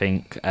 3, I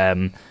think.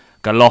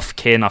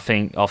 Golovkin, I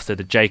think, after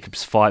the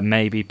Jacobs fight,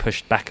 maybe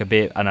pushed back a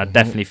bit, and I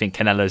definitely think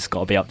Canelo's got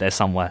to be up there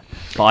somewhere.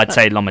 But I'd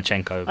say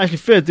Lomachenko. Actually,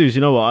 fair dues,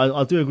 you know what?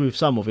 I do agree with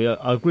some of it.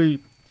 I agree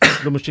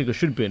Lomachenko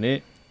should be in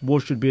it,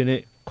 Ward should be in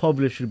it,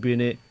 Kovalev should be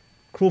in it,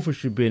 Crawford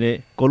should be in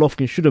it,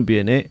 Golovkin shouldn't be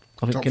in it.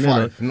 I think top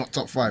Canelo, 5, not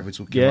top 5 we're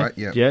talking, right?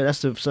 Yeah,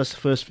 that's the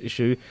first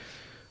issue.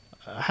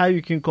 how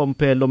you can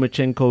compare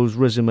Lomachenko's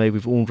resume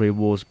with Andre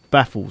Ward's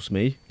baffles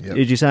me. Yep.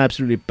 It just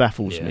absolutely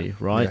baffles me,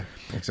 right?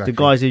 Yeah, exactly. The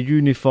guy's a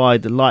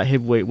unified light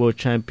heavyweight world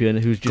champion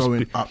who's just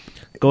going up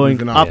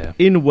up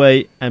in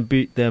weight and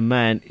beat their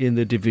man in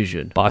the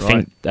division. But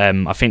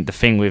I think the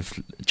thing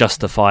with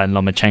justifying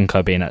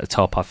Lomachenko being at the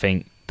top, I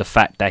think the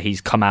fact that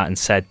he's come out and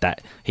said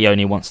that he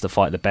only wants to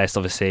fight the best.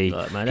 Obviously,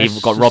 he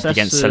got robbed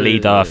against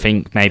Salido. I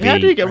think maybe. How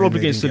did he get robbed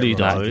against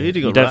Salido?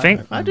 You don't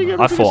think?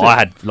 I thought I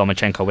had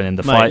Lomachenko winning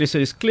the fight.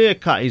 Listen, it's clear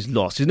cut. He's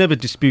lost. He's never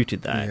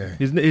disputed that.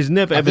 Yeah. He's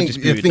never ever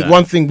disputed that. I think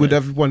one thing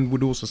everyone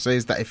would also say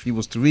is that if he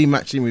was to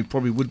rematch him, he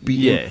probably would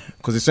beat him,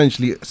 because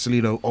essentially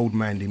Salido old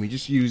manned him. He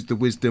just used the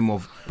wisdom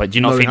of. But do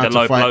you not think the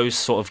low blows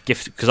sort of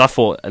gift? Because I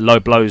thought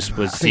low blows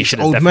was he should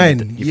have old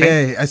definitely. Man.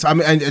 Yeah, I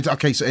mean, and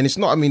it's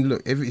not. I mean,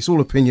 look, it's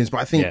all opinions, but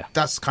I think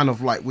that's kind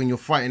of like when you're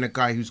fighting a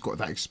guy who's got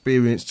that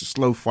experience to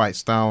slow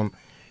fights down.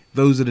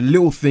 Those are the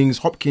little things.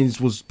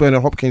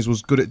 Bernard Hopkins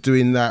was good at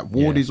doing that.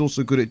 Ward is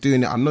also good at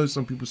doing it. I know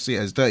some people see it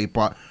as dirty,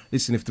 but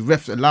listen, if the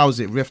ref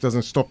allows it, ref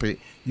doesn't stop it,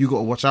 you got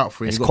to watch out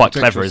for it. It's quite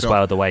clever as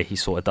well, the way he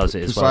sort of does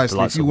it as well.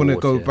 Precisely. If you want to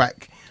go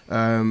back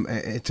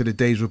to the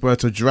days,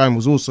 Roberto Duran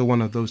was also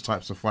one of those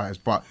types of fighters.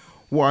 But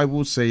what I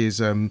will say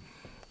is,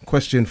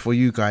 question for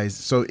you guys.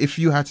 So if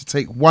you had to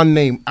take one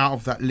name out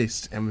of that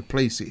list and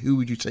replace it, who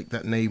would you take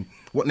that name?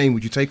 What name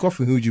would you take off,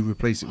 and who would you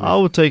replace it with? I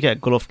would take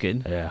out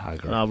Golovkin. Yeah, I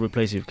agree. And I'll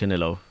replace it with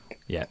Canelo.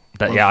 Yeah,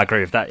 I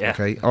agree with that. Yeah.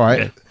 Okay, all right.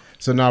 Yeah.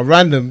 So now,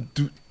 random.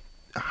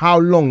 How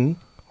long?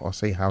 I'll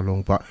say how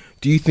long, but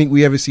do you think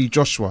we ever see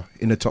Joshua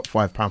in the top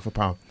 5 pound for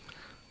pound?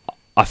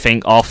 I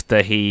think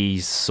after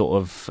he's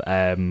sort of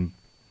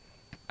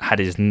had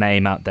his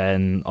name out there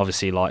and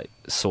obviously like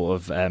sort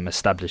of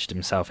established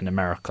himself in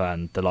America,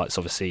 and the likes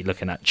obviously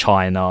looking at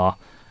China,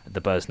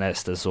 the bird's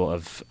nest as sort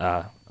of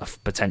a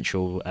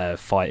potential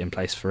fight in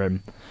place for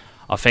him.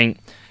 I think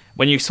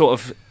when you sort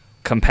of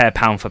compare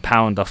pound for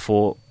pound,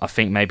 I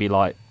think maybe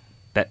like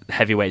that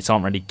heavyweights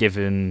aren't really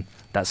given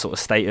that sort of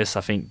status.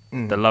 I think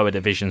the lower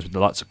divisions with the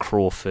likes of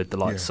Crawford, the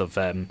likes of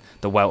the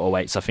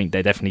welterweights, I think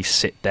they definitely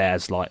sit there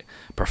as like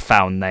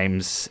profound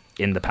names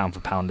in the pound for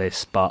pound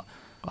list. But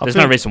there's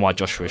no reason why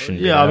Joshua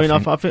shouldn't. Yeah,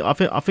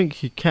 I think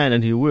he can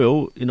and he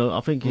will. You know,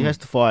 I think he has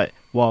to fight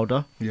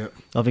Wilder. Yeah.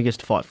 I think he has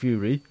to fight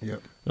Fury. Yeah.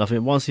 And I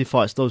think once he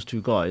fights those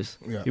two guys,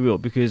 he will,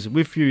 because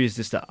with Fury is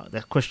just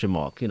that question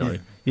mark. You know, Yeah.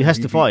 he has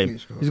to fight him.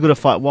 He's got to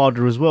fight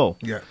Wilder as well.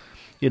 Yeah.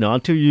 You know,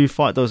 until you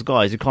fight those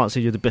guys, you can't say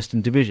you're the best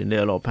in division.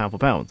 They're a lot of pound for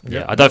pound.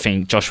 Yeah, I don't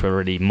think Joshua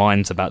really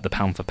minds about the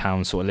pound for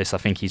pound sort of list. I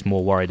think he's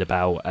more worried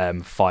about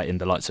fighting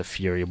the likes of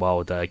Fury,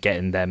 Wilder,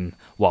 getting them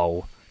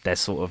while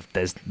there's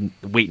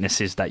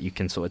weaknesses that you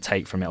can sort of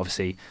take from it.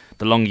 Obviously,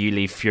 the longer you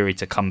leave Fury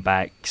to come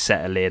back,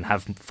 settle in,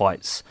 have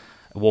fights,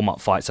 warm-up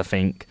fights, I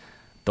think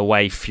the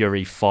way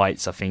Fury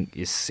fights, I think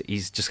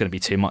he's just going to be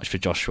too much for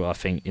Joshua. I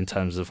think in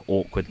terms of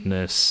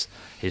awkwardness,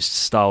 his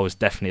style is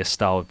definitely a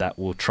style that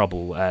will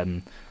trouble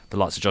the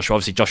likes of Joshua.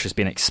 Obviously, Joshua's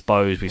been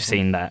exposed. We've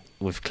seen that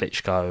with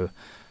Klitschko.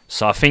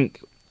 So I think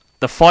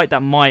the fight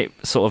that might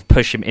sort of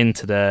push him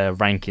into the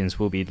rankings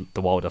will be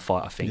the Wilder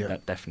fight. I think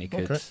that definitely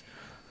could. Okay.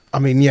 I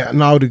mean,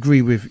 and I would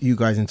agree with you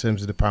guys in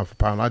terms of the pound for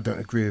pound. I don't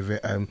agree with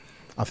it.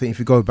 I think if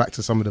you go back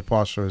to some of the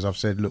past shows, I've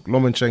said, look,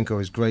 Lomachenko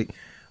is great.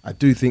 I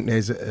do think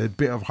there's a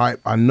bit of hype.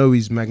 I know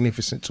he's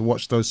magnificent to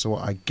watch those, so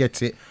I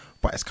get it.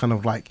 But it's kind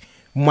of like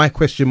my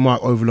question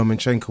mark over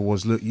Lomachenko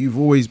was, look, you've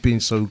always been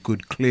so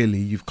good. Clearly,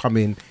 you've come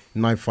in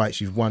 9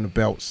 fights, you've won the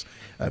belts,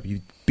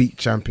 you beat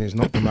champions,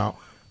 knocked them out.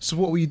 So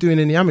what were you doing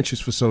in the amateurs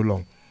for so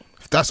long?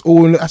 That's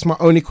my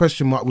only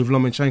question mark with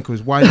Lomachenko,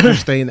 is why did you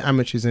stay in the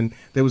amateurs? And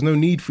there was no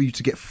need for you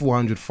to get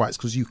 400 fights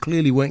because you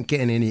clearly weren't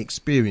getting any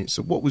experience.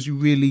 So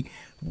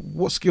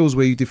what skills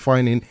were you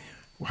defining?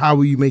 How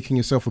were you making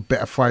yourself a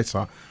better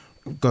fighter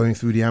going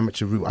through the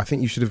amateur route? I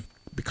think you should have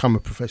become a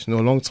professional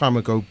a long time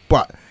ago.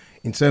 But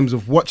in terms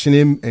of watching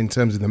him, in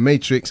terms of the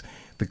Matrix,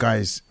 the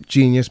guy's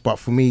genius. But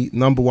for me,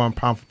 number 1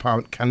 pound for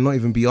pound cannot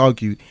even be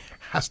argued.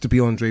 Has to be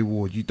Andre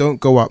Ward. You don't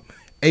go up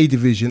a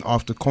division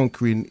after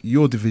conquering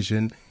your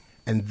division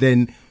and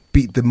then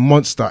beat the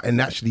monster.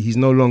 And actually, he's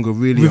no longer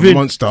really a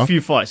monster. A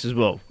few fights as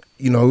well.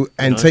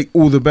 Take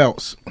all the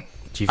belts.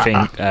 Do you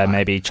think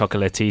maybe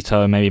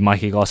Chocolatito, maybe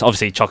Mikey Garcia?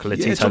 Obviously,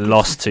 Chocolatito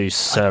lost to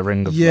Sir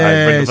Ring of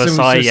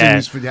Versailles.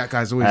 That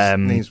guy's always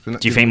names.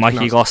 Do you think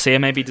Mikey Garcia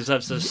maybe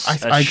deserves a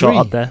I shot agree.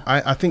 up there?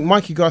 I think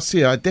Mikey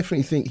Garcia, I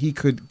definitely think he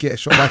could get a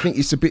shot. But I think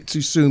it's a bit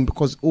too soon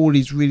because all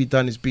he's really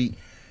done is beat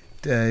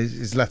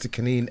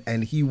Zlatan,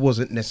 and he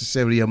wasn't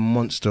necessarily a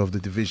monster of the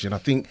division. I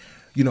think,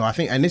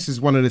 and this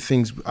is one of the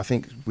things I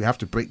think we have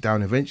to break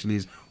down eventually,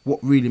 is what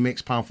really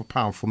makes pound for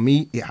pound. For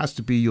me, it has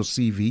to be your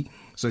CV.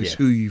 So it's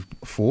who you've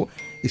fought.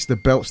 It's the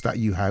belts that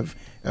you have,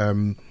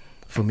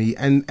 for me,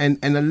 and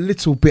a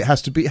little bit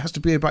has to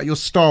be about your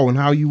style and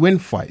how you win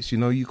fights.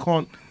 You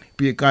can't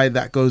be a guy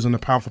that goes on a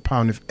pound for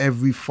pound if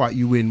every fight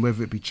you win,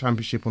 whether it be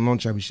championship or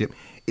non-championship,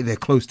 they're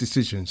close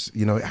decisions.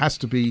 It has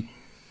to be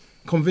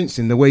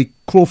convincing. The way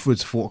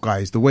Crawford's fought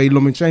guys, the way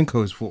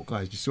Lomachenko's fought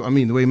guys. You see what I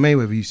mean? The way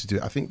Mayweather used to do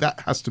it. I think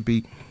that has to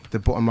be the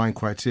bottom line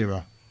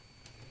criteria.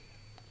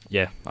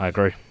 Yeah, I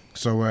agree.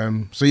 So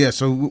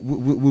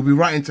we'll be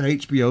right into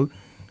HBO.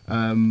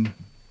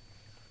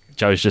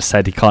 Joe's just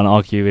said he can't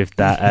argue with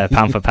that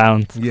pound for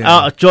pound.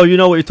 Yeah, Joe, you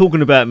know what you're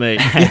talking about, mate.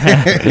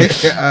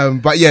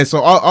 But yeah,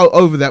 so I'll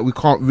over that we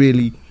can't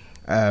really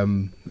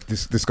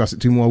discuss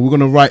it too more. We're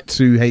gonna write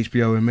to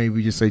HBO and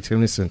maybe just say to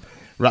him, listen,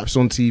 Raps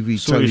on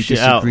TV, totally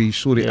disagree,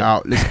 sort it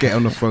out. Let's get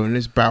on the phone,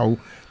 let's battle,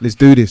 let's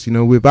do this. You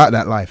know, we're about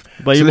that life.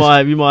 But so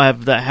you might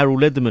have that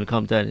Harold Lederman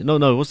come down.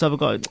 No, what's the other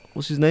guy?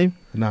 What's his name?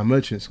 Nah,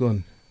 Merchant's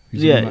gone.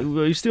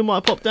 You still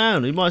might pop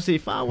down. You might say,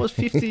 if I was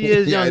 50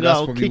 years younger,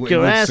 I'll kick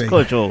your ass,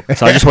 Kojo.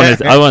 So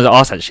I wanted to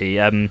ask actually,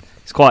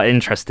 it's quite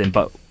interesting,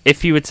 but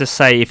if you were to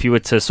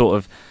sort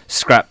of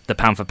scrap the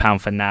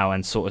pound for now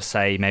and sort of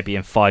say maybe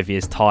in 5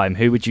 years' time,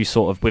 who would you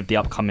sort of, with the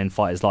upcoming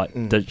fighters like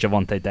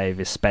Gervonta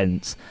Davis,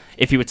 Spence,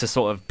 if you were to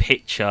sort of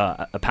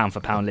picture a pound for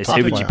pound list,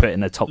 who would you put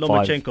in the top 5?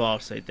 Lomachenko, I'll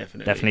say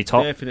definitely. Definitely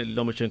top? Definitely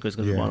Lomachenko is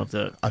going to be one of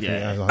the... I think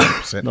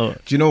that's 100%. No.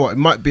 Do you know what? It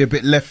might be a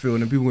bit left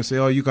field and people will say,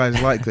 oh, you guys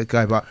like that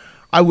guy, but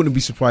I wouldn't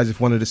be surprised if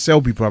one of the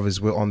Selby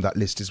brothers were on that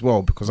list as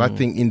well, because I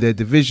think in their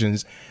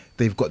divisions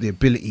they've got the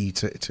ability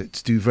to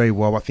do very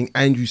well. I think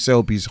Andrew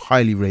Selby is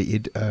highly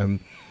rated.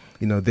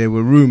 You know, there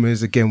were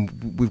rumours,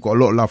 again, we've got a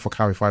lot of love for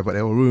Clarify, but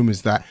there were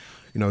rumours that,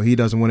 you know, he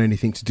doesn't want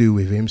anything to do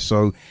with him.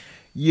 So,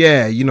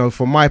 yeah, you know,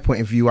 from my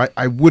point of view,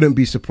 I wouldn't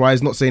be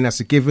surprised. Not saying that's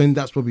a given.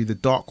 That's probably the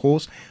dark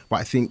horse. But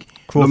I think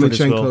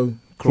Lomachenko,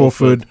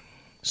 Crawford,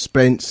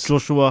 Spence,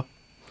 Joshua,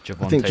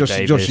 Gervonta I think Josh,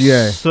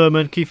 Keith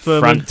Thurman.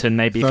 Frampton,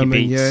 maybe Thurman, if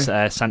he beats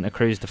Santa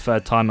Cruz the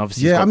third time.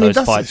 Obviously, he's got those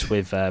fights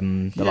with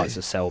the likes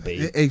of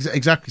Selby.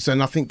 Exactly. So,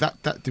 and I think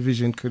that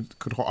division could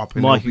hot up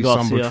and Mikey there'll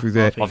be somebody through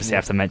there. Obviously, I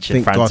have to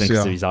mention Frampton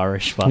because he's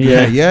Irish. But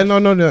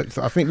No.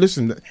 I think,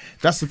 listen,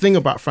 that's the thing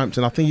about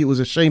Frampton. I think it was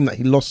a shame that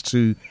he lost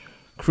to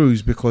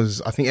Cruz because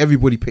I think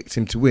everybody picked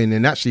him to win.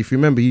 And actually, if you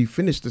remember, he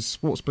finished the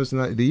Sports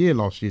Personality of the Year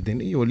last year,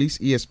 didn't he? Or at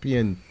least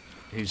ESPN.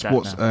 Who's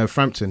Sports,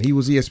 Frampton. He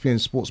was ESPN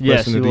Sports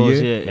Yes, Person of the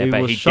Year. Yeah,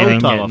 but he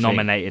didn't get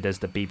nominated as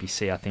the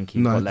BBC. I think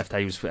he got left out.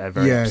 He was very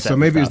upset so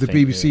maybe it was with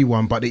the BBC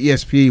one, but the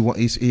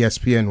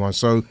ESPN one.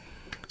 So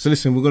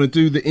listen, we're gonna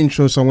do the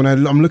intro. So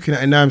I'm looking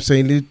at it now. I'm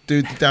saying,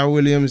 do the Daryll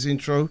Williams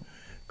intro.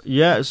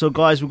 Yeah. So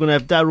guys, we're gonna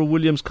have Daryll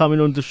Williams coming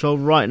on the show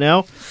right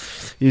now.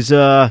 He's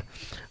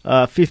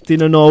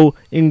 15-0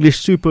 English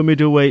super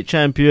middleweight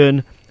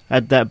champion.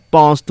 Had that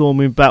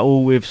barnstorming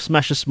battle with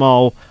Smash a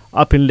Smile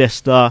up in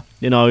Leicester.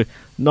 You know,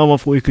 no one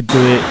thought he could do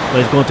it,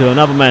 but he's gone to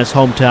another man's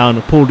hometown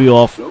and pulled it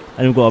off,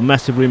 and we've got a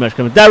massive rematch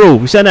coming. Daryll,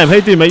 we said name. How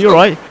you doing, mate? You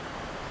alright?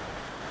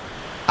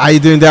 How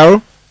you doing,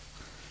 Daryll?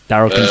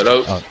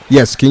 Hello?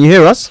 Yes, can you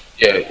hear us?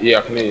 Yeah,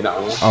 I can hear you now.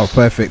 Man. Oh,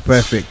 perfect.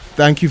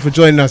 Thank you for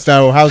joining us,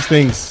 Daryll. How's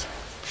things?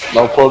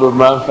 No problem,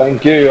 man.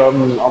 Thank you.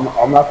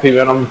 I'm happy,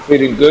 man. I'm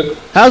feeling good.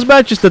 How's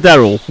Manchester,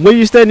 Daryll? Where are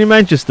you staying in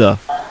Manchester?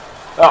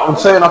 I'm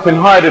staying up in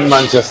Hyde in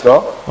Manchester.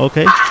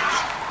 Okay.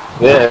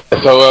 Yeah.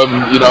 So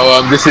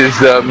this is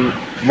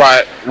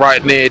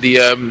right near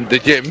the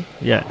gym.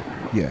 Yeah.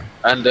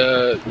 And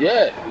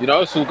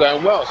it's all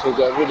going well. It's all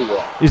going really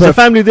well. Is the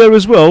family there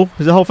as well?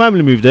 Has the whole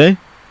family moved there?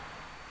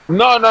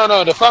 No.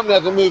 The family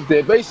hasn't moved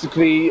there.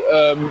 Basically,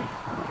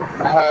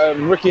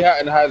 Ricky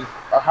Hatton has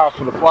a house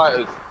for the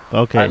fighters.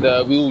 Okay. And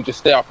we all just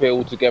stay up here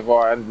all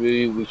together and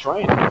we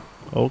train.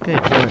 Okay. Go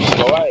at it.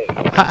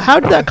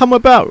 How did that come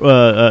about,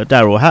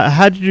 Daryll?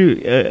 How did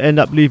you end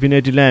up leaving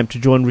Eddie Lamb to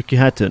join Ricky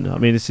Hatton? I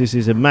mean, this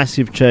is a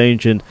massive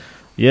change, and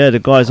the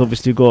guy's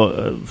obviously got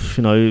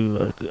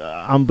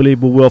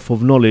unbelievable wealth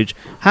of knowledge.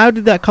 How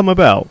did that come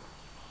about?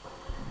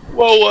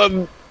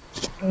 Well,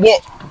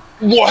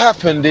 what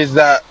happened is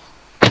that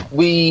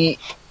we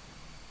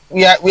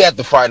had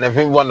the fight and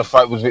everything. We won the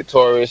fight, was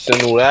victorious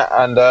and all that,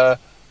 and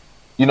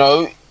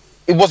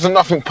it wasn't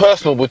nothing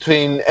personal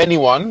between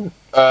anyone.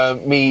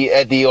 Me,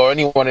 Eddie, or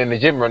anyone in the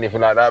gym or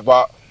anything like that,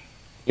 but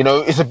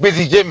it's a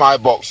busy gym, I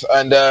box,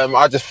 and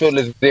I just feel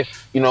as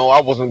if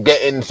I wasn't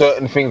getting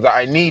certain things that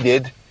I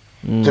needed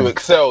to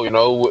excel,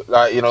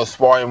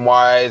 sparring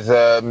wise,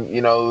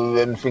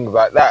 and things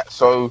like that.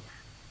 So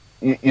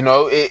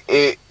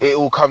it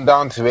all come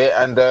down to it,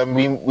 and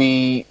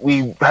we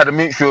had a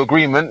mutual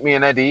agreement, me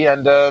and Eddie,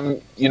 and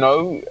we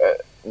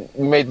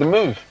made the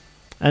move.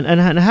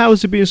 And how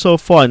has it been so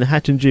far in the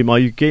Hatton gym? Are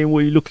you getting what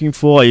you're looking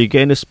for? Are you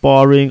getting the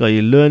sparring? Are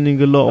you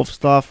learning a lot of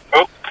stuff?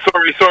 Oh,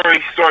 sorry,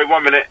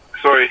 1 minute.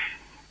 Sorry,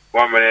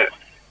 1 minute.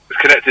 It's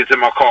connected to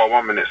my car.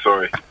 1 minute,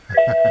 sorry.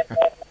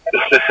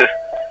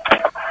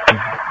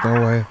 Go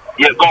away.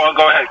 Yeah,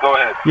 go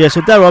ahead. Yeah, so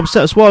Daryll,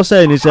 that's what I was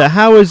saying is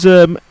how is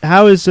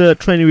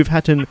training with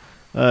Hatton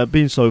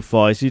been so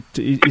far? Is he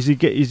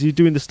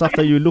doing the stuff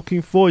that you're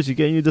looking for? Is he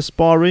getting you the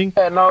sparring?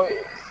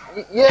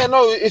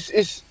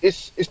 It's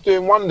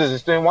doing wonders.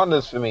 It's doing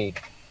wonders for me.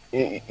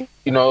 I've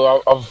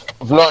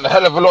learned a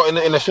hell of a lot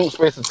in a short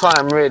space of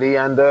time, really.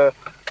 And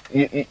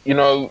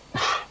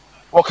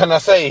what can I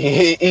say?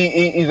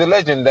 He's a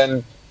legend,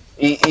 and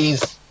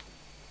he's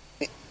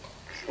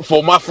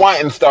for my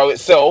fighting style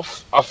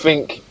itself. I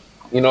think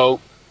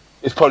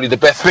it's probably the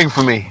best thing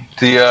for me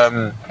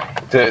to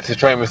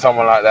train with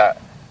someone like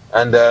that.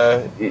 And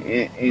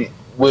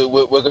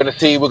we're going to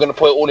see, we're going to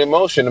put it all in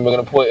motion, and we're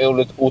going to put it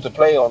all to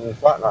play on the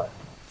fight night.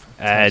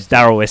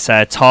 Daryll, it's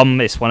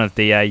Tom. It's one of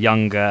the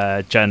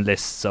younger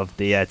journalists of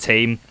the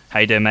team.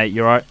 How you doing, mate?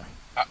 You alright?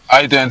 How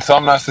you doing,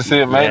 Tom? Nice to see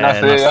you, mate.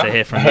 Yeah, nice to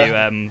hear from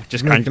you.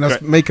 Just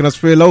making us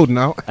feel old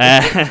now.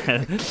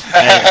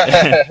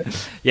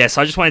 Yeah,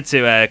 so I just wanted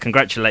to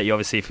congratulate you,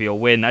 obviously, for your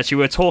win. Actually,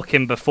 we were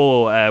talking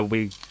before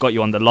we got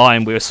you on the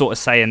line. We were sort of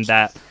saying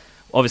that,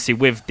 obviously,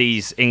 with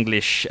these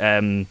English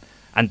and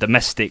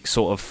domestic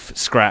sort of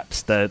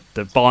scraps, the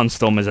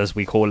barnstormers, as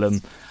we call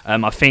them,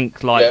 I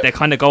think they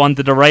kind of go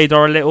under the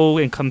radar a little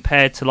in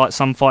compared to like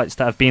some fights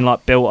that have been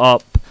like built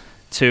up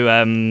to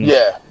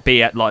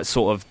be at like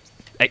sort of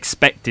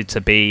expected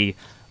to be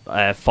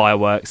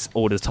fireworks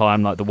all the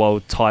time, like the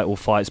world title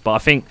fights. But I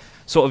think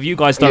sort of you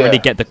guys don't really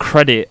get the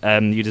credit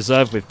you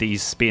deserve with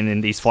these being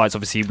in these fights.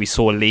 Obviously, we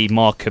saw Lee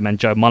Markham and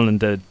Joe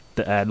Mullender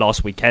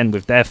last weekend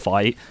with their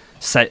fight,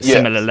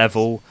 similar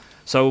level.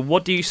 So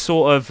what do you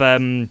sort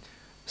of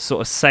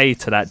say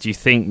to that? Do you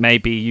think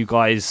maybe you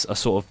guys are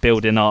sort of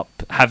building up,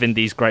 having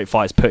these great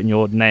fights, putting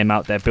your name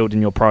out there,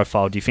 building your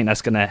profile? Do you think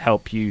that's going to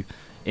help you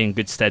in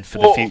good stead for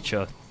the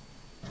future?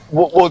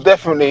 Well,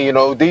 definitely. You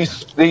know,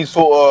 these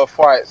sort of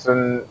fights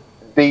and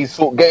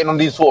getting on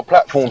these sort of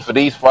platforms for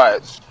these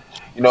fights,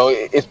 you know,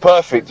 it's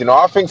perfect. You know,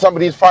 I think some of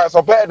these fights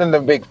are better than the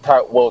big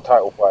world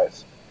title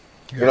fights.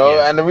 You know,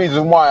 and the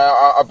reason why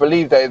I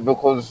believe that is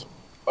because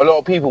a lot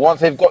of people,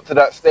 once they've got to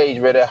that stage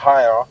where they're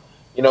higher,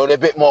 you know, they're a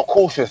bit more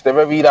cautious.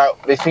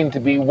 They seem to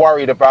be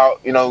worried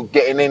about, you know,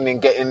 getting in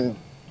and getting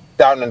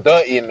down and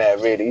dirty in there,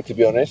 really, to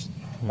be honest.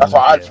 That's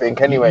what I'd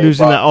think anyway.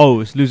 Losing that O,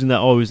 isn't it? Losing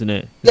that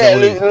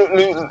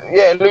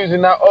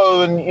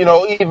O, and, you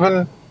know,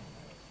 even,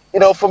 you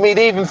know, for me,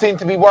 they even seem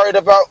to be worried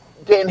about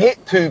getting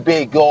hit too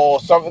big or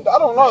something. I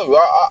don't know.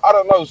 I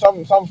don't know.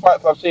 Some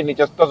fights I've seen, it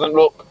just doesn't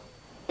look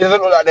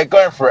like they're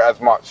going for it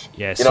as much.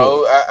 Yeah, you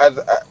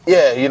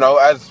know,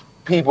 as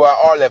people at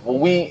our level,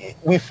 we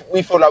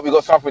feel like we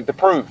got something to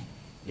prove.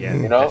 Yeah,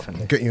 you know,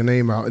 definitely. Get your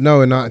name out.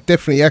 No, and I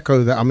definitely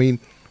echo that. I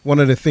mean, one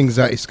of the things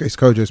that is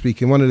Kojo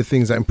speaking. One of the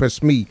things that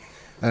impressed me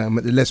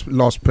at the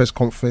last press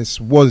conference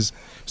was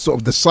sort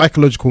of the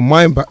psychological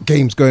mind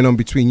games going on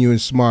between you and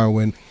Smile,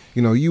 when,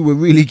 you know, you were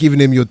really giving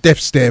him your death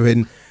stare,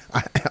 and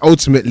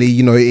ultimately,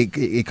 you know,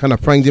 it kind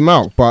of pranged him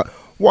out. But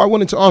what I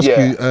wanted to ask you,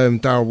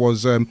 Daryll,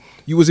 was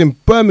you was in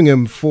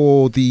Birmingham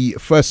for the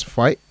first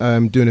fight,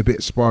 doing a bit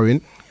of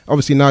sparring.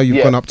 Obviously, now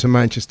you've gone up to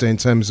Manchester in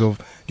terms of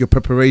your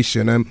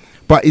preparation.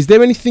 But is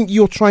there anything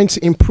you're trying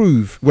to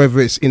improve, whether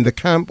it's in the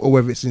camp or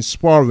whether it's in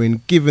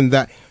sparring, given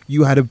that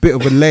you had a bit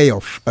of a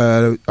layoff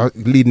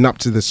leading up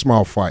to the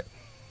Smile fight?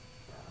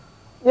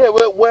 Yeah,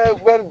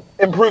 we're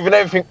improving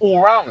everything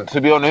all round,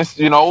 to be honest.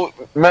 You know,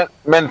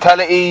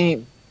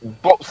 mentality,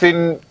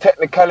 boxing,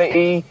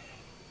 technicality,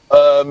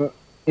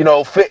 you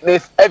know,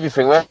 fitness,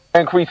 everything. We're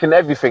increasing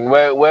everything.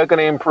 We're going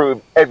to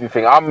improve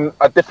everything. I'm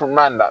a different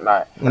man that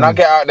night. When I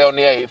get out there on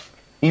the 8th,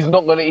 he's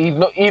not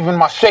even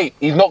my shape.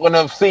 He's not going to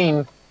have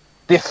seen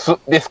this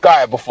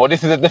guy before.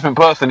 This is a different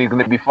person he's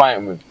going to be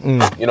fighting with.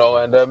 You know,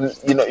 and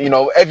you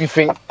know,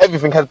 everything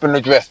has been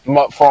addressed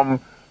from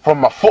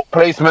my foot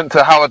placement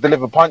to how I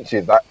deliver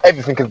punches. Like,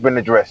 everything has been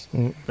addressed.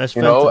 That's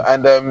you know,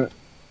 and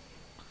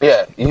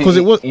because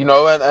it was, you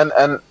know,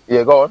 and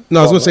go on. No,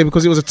 I was going to say,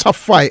 because it was a tough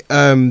fight,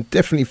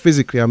 definitely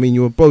physically. I mean,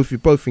 you're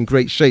both in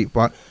great shape,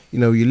 but, you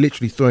know, you're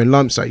literally throwing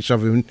lumps at each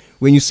other. And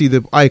when you see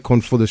the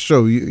icon for the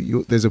show,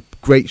 there's a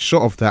great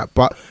shot of that.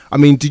 But, I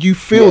mean, did you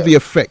feel the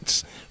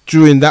effects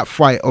during that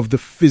fight of the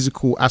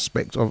physical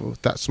aspect of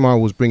that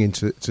Smile was bringing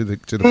to the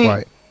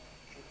fight?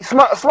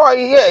 Smart,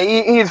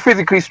 he is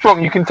physically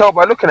strong. You can tell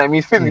by looking at him.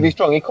 He's physically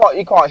strong. He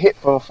can't hit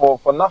for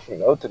nothing,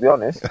 though, to be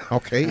honest.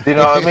 Okay. You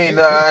know what I mean?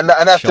 And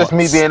that's just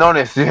me being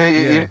honest. You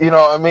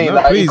know what I mean? No,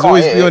 like, please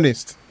always be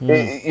honest.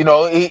 You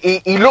know,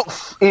 he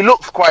looks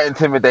quite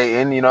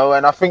intimidating. You know,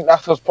 and I think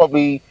that's what's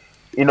probably,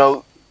 you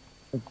know,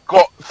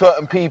 got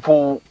certain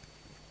people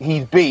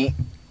he's beat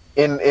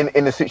in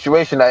the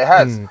situation that he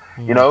has.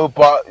 You know,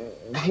 but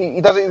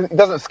he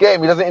doesn't scare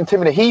me. He doesn't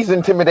intimidate. He's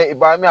intimidated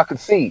by me. I could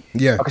see.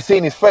 Yeah. I could see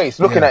in his face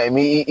looking at him.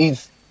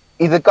 He's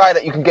a guy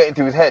that you can get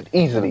into his head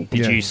easily.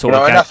 Did you sort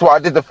of? And that's what I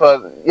did the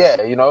first.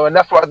 Yeah, you know, and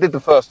that's what I did the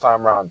first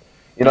time round.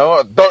 You know,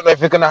 I don't know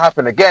if it's gonna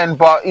happen again,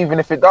 but even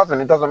if it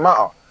doesn't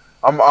matter.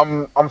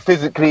 I'm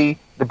physically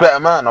the better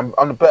man.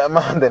 I'm the better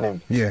man than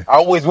him. Yeah. I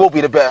always will be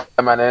the better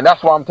man, and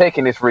that's why I'm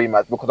taking this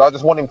rematch, because I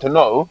just want him to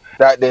know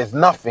that there's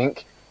nothing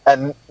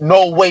and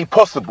no way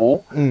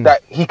possible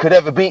that he could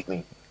ever beat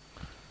me.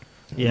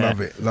 Yeah.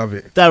 Love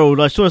it. Daryll,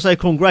 I just want to say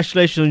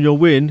congratulations on your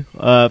win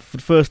for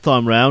the first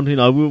time round. You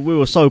know, we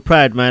were so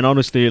proud, man,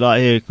 honestly, like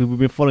here, because we've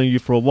been following you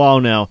for a while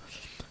now.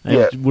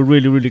 And we're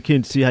really, really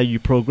keen to see how you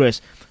progress.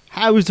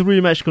 How is the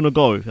rematch going to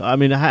go? I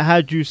mean,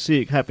 how do you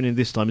see it happening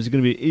this time? Is it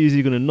going to be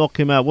easy? Going to knock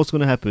him out? What's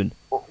going to happen?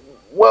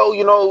 Well,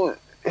 you know,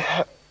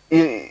 I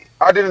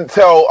didn't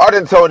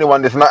tell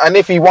anyone this, and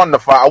if he won the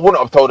fight, I wouldn't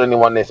have told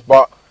anyone this.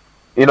 But,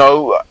 you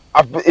know,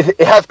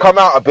 it has come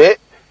out a bit,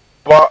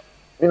 but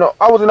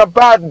I was in a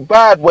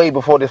bad way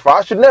before this fight.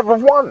 I should never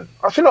have won.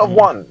 I should not have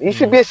won. He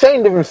should be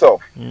ashamed of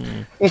himself.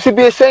 He should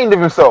be ashamed of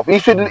himself. He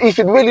should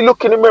really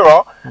look in the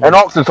mirror and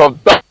ask himself,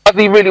 does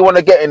he really want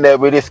to get in there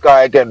with this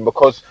guy again?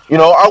 Because,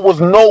 I was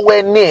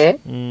nowhere near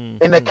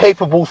in a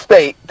capable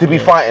state to be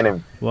fighting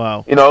him.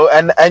 Wow.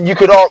 And you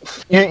could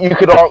ask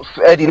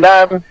Eddie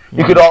Lamb,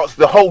 you could ask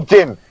the whole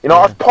gym. I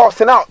was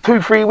passing out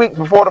 2-3 weeks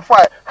before the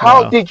fight.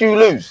 How did you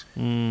lose?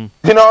 You know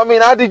what I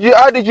mean? How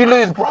did you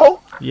lose,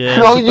 bro?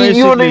 Yeah, so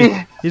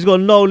he's got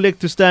no leg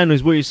to stand on,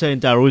 is what you're saying,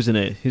 Daryl, isn't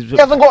it? He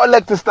hasn't got a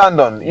leg to stand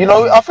on.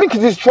 I think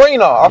it's his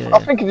trainer. I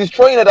think it's his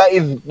trainer that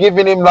is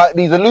giving him like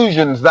these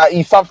illusions that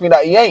he's something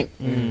that he ain't.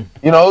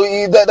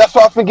 That's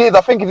what I think it is.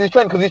 I think it's his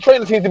trainer, because his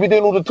trainer seems to be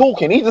doing all the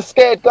talking. He's a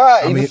scared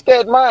guy. He's a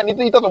scared man.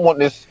 He doesn't want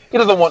this. He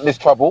doesn't want this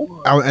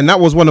trouble. And that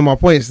was one of my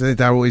points there,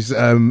 Daryl. Is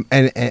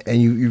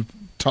and you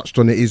touched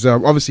on it. Is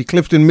obviously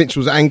Clifton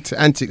Mitchell's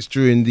antics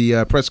during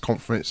the press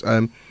conference.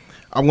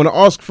 I'm going to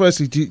ask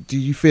firstly, do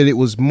you feel it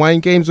was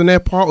mind games on their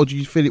part, or do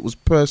you feel it was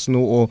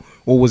personal,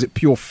 or was it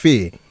pure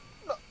fear?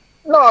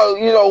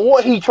 No,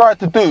 what he tried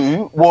to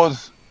do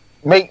was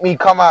make me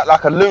come out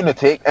like a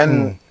lunatic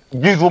and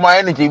use all my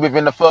energy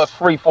within the first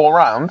 3-4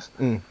 rounds.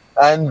 And,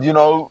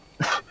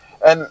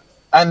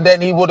 and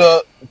then he would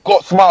have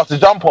got Smiles to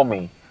jump on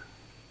me,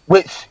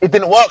 which it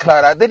didn't work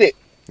like that, did it?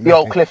 The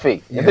old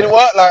Cliffy. It didn't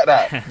work like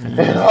that. You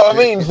know what I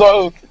mean?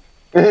 So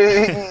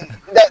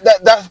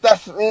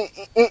that's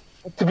it.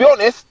 To be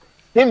honest,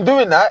 him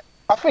doing that,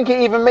 I think it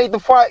even made the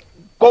fight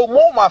go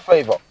more in my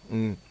favour.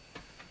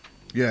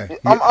 Yeah.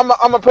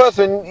 I'm a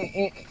person.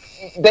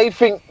 They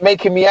think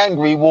making me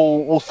angry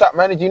will sap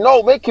my energy.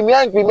 No, making me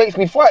angry makes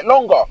me fight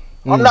longer.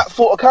 I'm that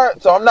sort of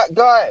character. I'm that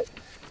guy.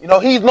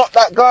 He's not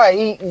that guy.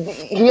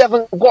 He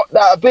hasn't got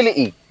that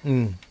ability.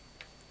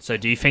 So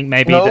do you think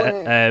maybe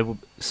that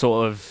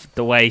sort of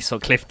the way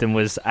sort of Clifton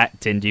was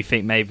acting? Do you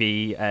think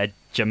maybe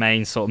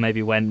Jermaine sort of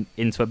maybe went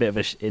into a bit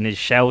of in his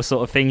shell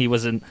sort of thing? He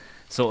wasn't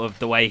sort of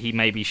the way he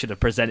maybe should have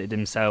presented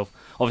himself.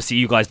 Obviously,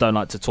 you guys don't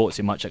like to talk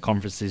too much at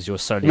conferences. You're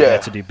solely there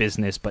to do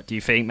business. But do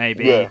you think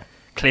maybe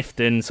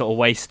Clifton sort of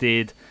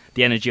wasted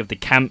the energy of the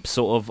camp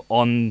sort of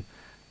on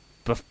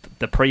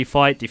the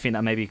pre-fight? Do you think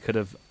that maybe could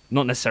have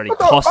not necessarily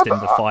cost him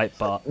the fight,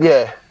 but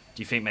do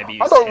you think maybe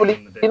I don't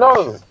really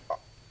know.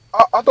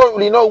 I don't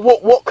really know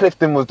what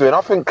Clifton was doing.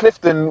 I think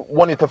Clifton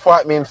wanted to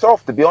fight me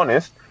himself, to be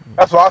honest.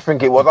 That's what I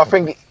think it was. I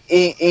think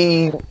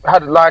he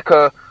had like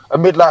a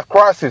midlife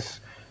crisis,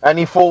 and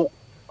he thought,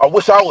 I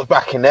wish I was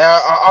back in there.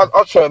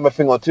 I'd show him a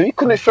thing or two. He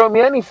couldn't show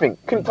me anything.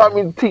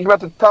 Couldn't teach me how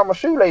to tie my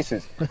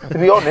shoelaces, to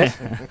be honest.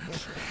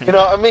 You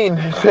know what I mean?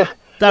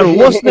 Daryl,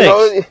 what's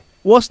next?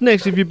 What's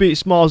next if you beat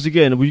Smiles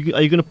again? Are you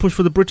going to push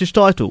for the British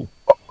title?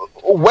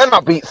 When I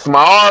beat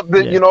Smiles,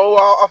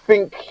 I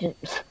think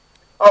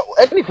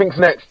anything's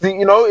next. I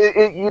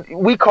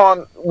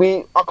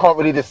can't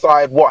really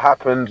decide what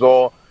happens,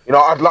 or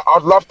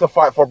I'd love to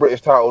fight for a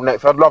British title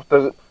next. I'd love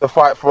to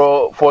fight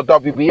for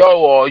WBO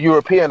or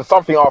European or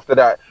something after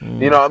that.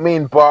 You know what I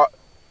mean? But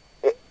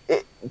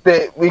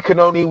we can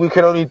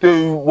only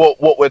do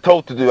what we're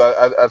told to do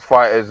as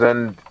fighters,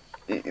 and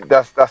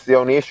that's the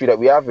only issue that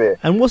we have here.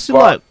 And what's it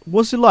like?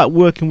 What's it like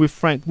working with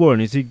Frank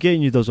Warren? Is he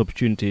getting you those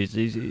opportunities?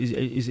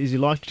 Is he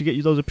likely to get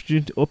you those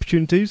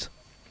opportunities?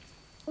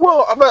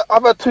 Well,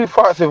 I've had 2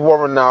 fights with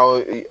Warren now,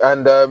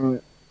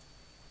 and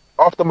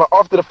after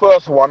the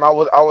first one, I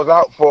was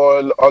out for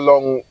a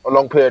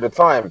long period of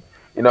time,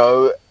 and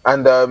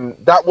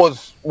that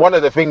was one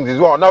of the things as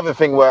well. Another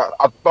thing where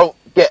I don't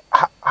get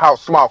how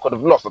Smile could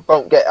have lost. I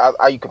don't get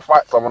how you could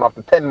fight someone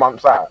after 10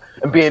 months out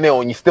and being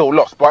ill and you still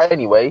lost. But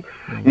anyway,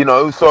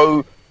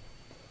 so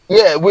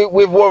yeah,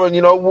 with Warren,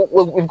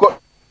 we've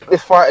got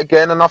this fight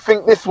again, and I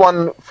think this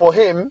one for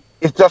him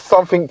is just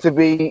something to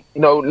be,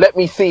 let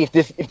me see if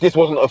this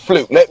wasn't a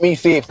fluke. Let me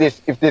see if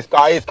this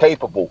guy is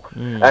capable,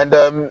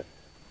 and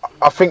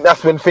I think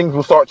that's when things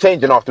will start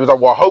changing afterwards.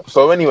 Well, I hope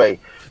so anyway.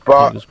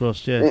 But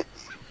crossed,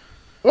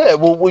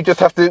 we just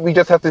have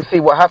to see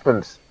what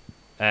happens.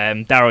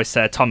 Daryl,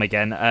 it's Tom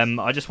again.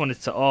 I just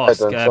wanted to ask,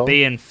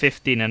 being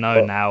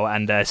 15-0 now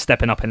and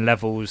stepping up in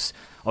levels,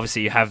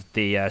 obviously you have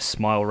the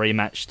Smile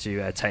rematch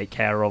to take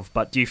care of,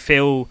 but do you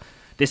feel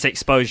this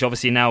exposure,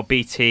 obviously now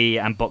BT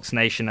and Box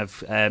Nation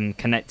have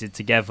connected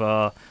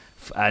together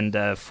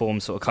and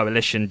formed sort of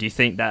coalition, do you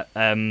think that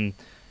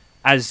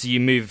as you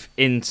move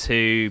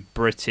into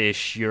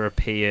British,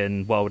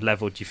 European, world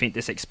level, do you think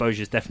this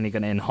exposure is definitely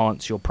going to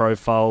enhance your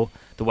profile,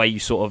 the way you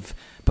sort of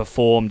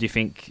perform? Do you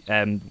think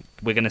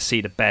we're going to see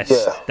the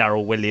best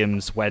Daryll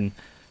Williams when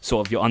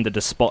sort of you're under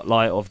the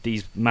spotlight of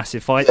these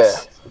massive fights?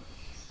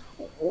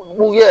 Yeah.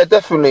 Well, yeah,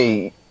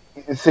 definitely.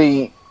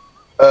 See,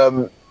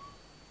 the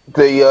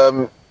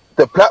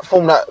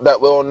platform that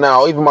we're on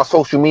now, even my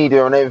social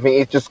media and everything,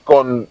 it's just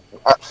gone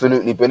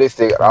absolutely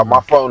ballistic.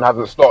 My phone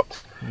hasn't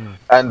stopped,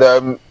 and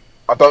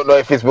I don't know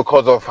if it's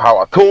because of how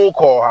I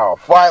talk or how I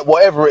fight,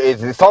 whatever it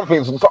is. It's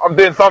something. I'm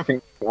doing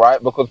something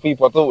right because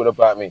people are talking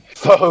about me.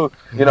 So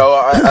and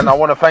I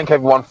want to thank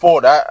everyone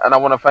for that, and I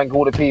want to thank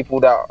all the people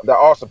that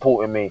are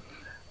supporting me.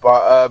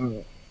 But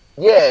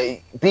yeah,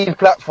 these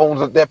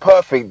platforms, they're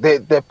perfect.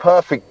 They're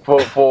perfect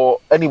for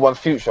anyone's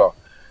future,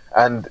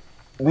 and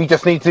we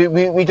just need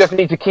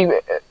to keep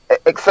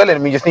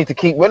excelling. We just need to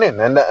keep winning,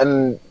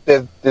 and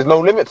there's no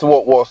limit to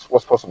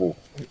what's possible.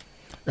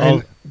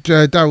 And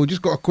Daryl,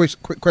 just got a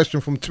quick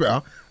question from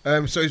Twitter.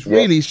 So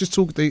it's just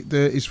talk.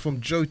 It's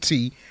from Joe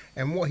T,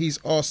 and what he's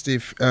asked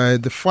if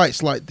the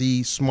fights like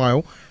the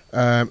Smile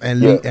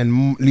and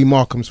Lee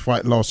Markham's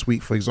fight last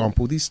week, for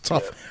example, these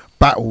tough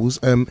battles.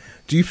 Do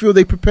you feel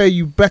they prepare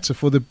you better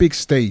for the big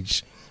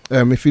stage?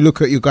 If you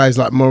look at your guys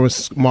like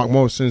Mark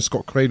Morrison,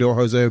 Scott Cradle,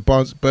 Jose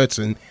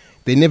Burton,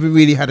 they never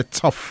really had a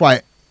tough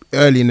fight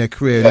early in their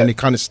career, and then they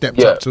kind of stepped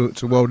up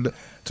to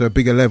a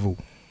bigger level.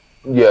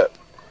 Yeah.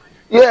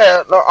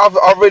 Yeah, no,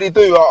 I really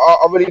do.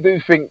 I really do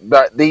think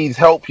that these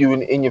help you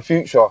in your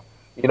future.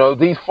 You know,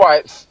 these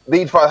fights,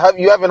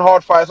 having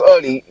hard fights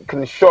early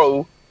can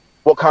show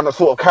what kind of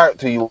sort of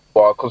character you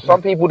are. Because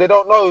some people, they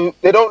don't know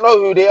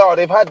who they are.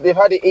 They've had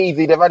it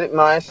easy, they've had it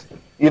nice.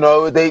 You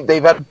know,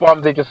 they've had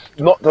bums, they just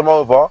knocked them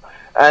over,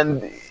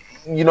 and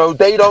you know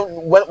they don't.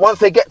 Once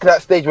they get to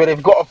that stage where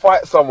they've got to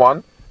fight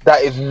someone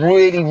that is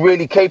really,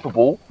 really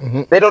capable,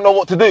 they don't know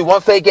what to do.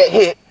 Once they get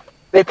hit,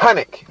 they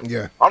panic.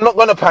 Yeah, I'm not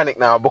gonna panic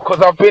now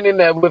because I've been in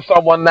there with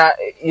someone that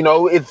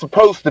is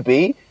supposed to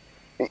be,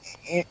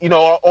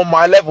 on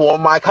my level,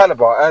 on my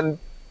caliber, and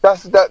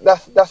that's about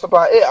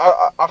it.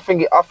 I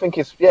think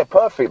it's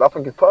perfect. I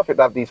think it's perfect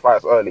to have these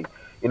fights early,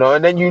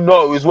 and then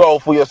as well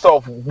for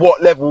yourself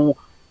what level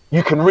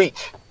you can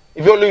reach.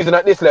 If you're losing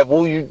at this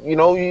level,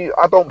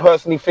 I don't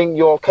personally think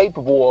you're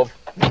capable of,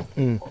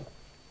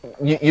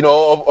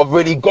 of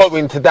really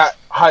going to that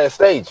higher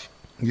stage.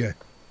 Yeah.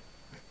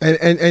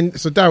 And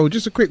so Daryl,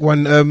 just a quick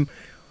one.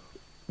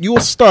 Your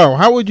style,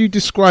 how would you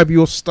describe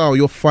your style,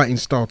 your fighting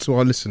style to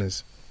our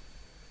listeners?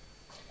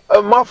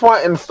 My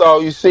fighting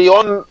style, you see,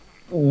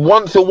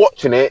 once you're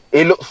watching it,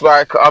 it looks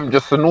like I'm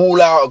just an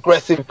all-out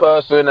aggressive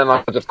person, and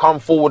I just come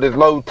forward. There's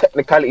no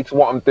technicality to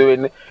what I'm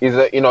doing.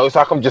 It's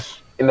like I'm just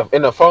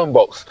in a phone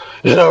box,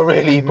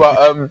 really.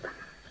 But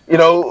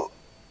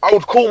I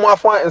would call my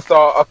fighting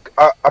style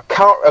a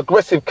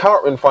aggressive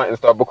countering fighting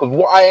style, because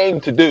what I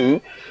aim to do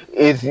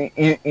is you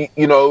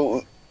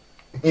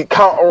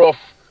counter off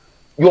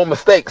your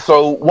mistakes.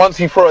 So once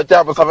you throw a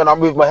jab or something, I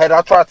move my head,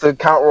 I try to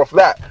counter off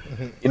that.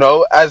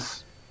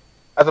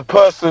 As a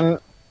person,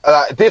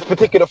 this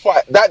particular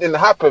fight, that didn't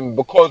happen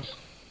because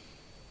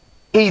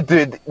he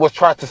was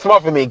try to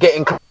smother me,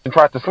 getting close and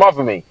tried to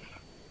smother me,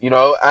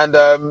 and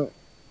I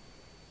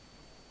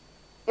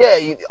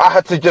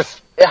had to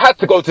it had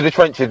to go to the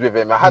trenches with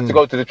him. I had to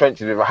go to the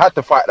trenches with him. I had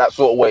to fight that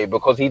sort of way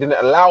because he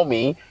didn't allow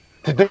me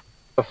to do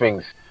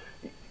things.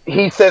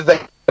 He says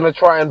that he's going to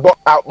try and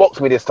outbox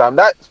me this time.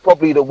 That's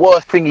probably the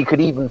worst thing he could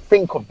even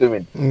think of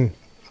doing.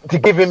 To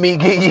giving me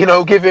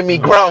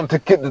ground to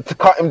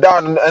cut him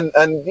down,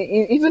 and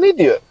he's an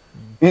idiot.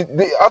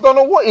 I don't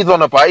know what he's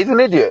on about. He's an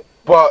idiot.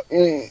 But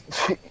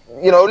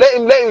let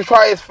him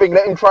try his thing.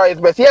 Let him try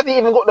his best. He hasn't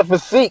even got the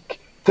physique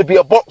to be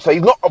a boxer.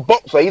 He's not a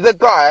boxer. He's a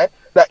guy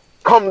that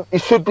he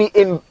should be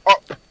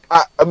up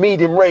at a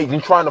medium range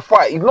and trying to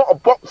fight. He's not a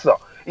boxer.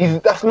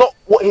 That's not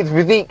what his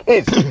physique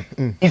is.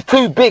 He's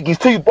too big. He's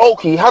too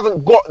bulky. He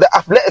hasn't got the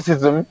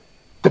athleticism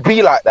to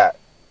be like that.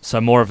 So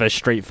more of a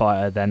street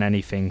fighter than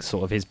anything.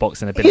 Sort of his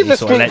boxing ability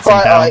sort of lets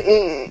him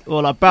down.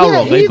 Well, like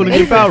Balrog. Are you calling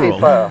him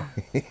Balrog?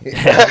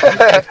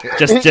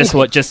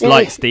 just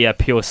likes the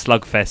pure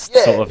slugfest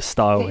sort of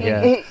style.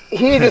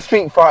 He's a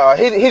street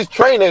fighter. His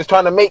trainer is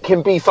trying to make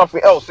him be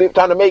something else.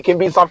 Trying to make him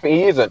be something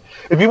he isn't.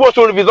 If you watch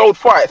all of his old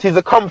fights, he's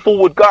a come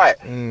forward guy.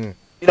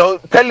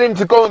 Telling him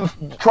to go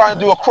and try and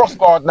do a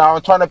crossguard now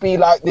and trying to be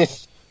like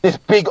this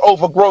big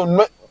overgrown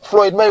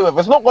Floyd Mayweather.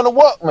 It's not going to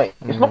work, mate.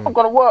 It's not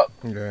going to work.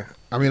 Yeah.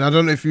 I mean, I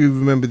don't know if you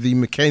remember the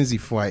Mackenzie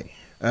fight.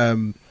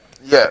 And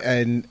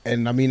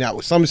I mean,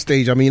 at some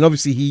stage, I mean,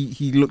 obviously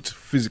he looked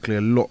physically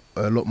a lot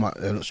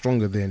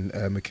stronger than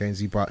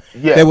Mackenzie, but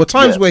there were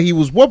times where he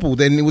was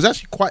wobbled, and it was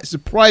actually quite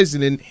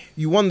surprising. And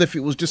you wonder if it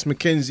was just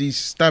Mackenzie's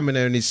stamina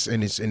and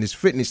his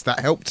fitness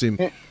that helped him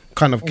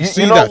kind of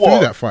see that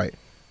through that fight.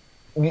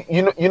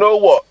 You know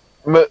what?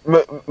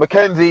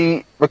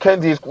 Mackenzie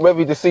is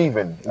very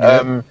deceiving.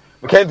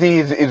 Mackenzie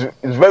is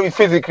very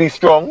physically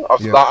strong.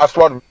 I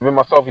swear with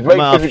myself. He's very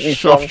physically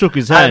strong. I've shook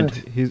his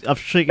hand. I've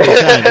shaken his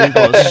hand. He's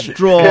got a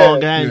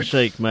strong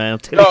handshake, man.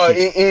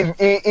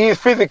 He's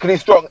physically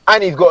strong,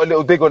 and he's got a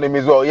little dig on him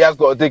as well. He has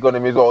got a dig on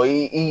him as well.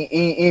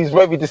 He's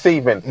very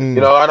deceiving.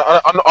 And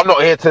I'm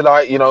not here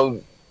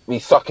to be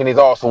sucking his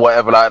ass or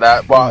whatever like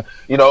that. But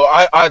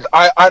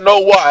I know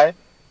why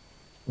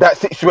that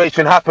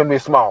situation happened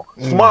with Smile.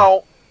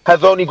 Smile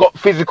has only got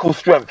physical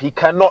strength. He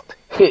cannot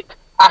hit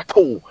at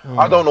all.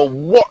 I don't know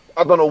what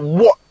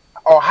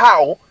or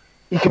how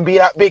he can be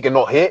that big and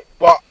not hit,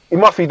 but it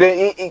must be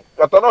I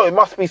don't know. It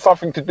must be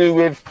something to do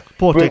with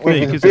poor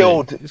technique, his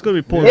build. It's got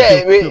to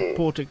be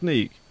poor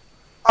technique.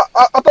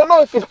 I don't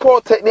know if it's poor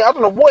technique. I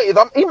don't know what it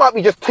is. He might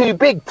be just too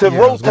big to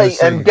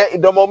rotate and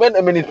get the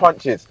momentum in his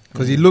punches.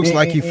 Because he looks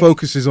like he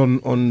focuses on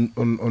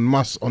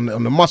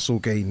the muscle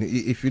gain.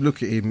 If you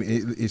look at him,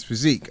 his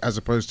physique, as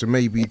opposed to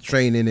maybe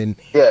training and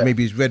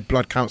maybe his red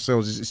blood count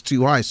cells is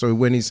too high. So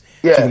when he's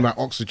talking about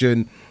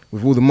oxygen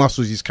with all the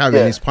muscles he's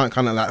carrying, he's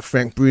kind of like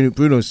Frank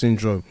Bruno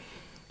syndrome.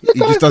 He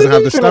just doesn't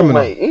have the stamina.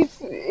 Mate.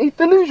 He's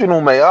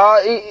delusional, mate.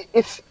 I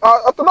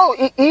don't know.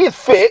 He is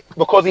fit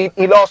because he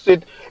did last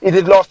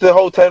the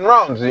whole 10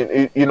 rounds.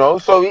 You know,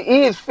 so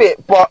he is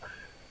fit, but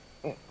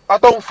I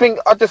don't think.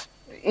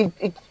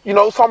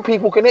 Some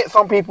people can hit,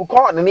 some people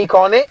can't, and he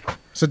can't hit.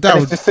 So that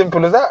it's just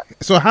simple as that.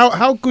 So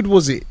how good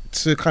was it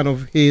to kind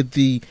of hear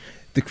the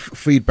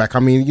feedback? I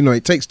mean, you know,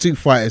 it takes two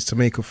fighters to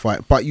make a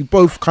fight, but you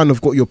both kind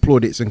of got your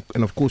plaudits and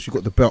of course you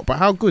got the belt. But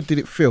how good did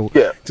it feel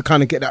to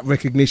kind of get that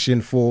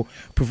recognition for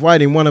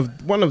providing one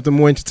of the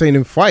more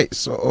entertaining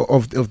fights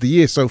of the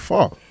year so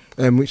far,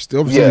 which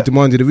obviously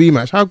demanded a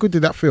rematch? How good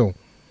did that feel?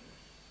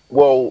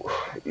 Well,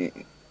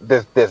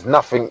 there's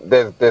nothing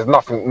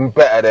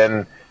better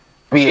than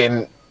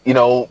being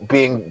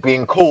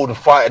called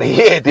fight of the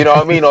year. Do you know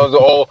what I mean?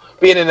 Or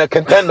being in a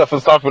contender for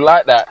something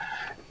like that.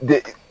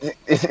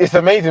 It's an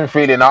amazing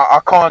feeling. I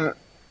can't,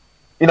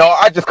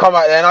 I just come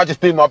out there and I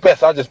just do my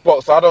best. I just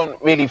box. I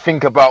don't really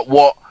think about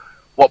what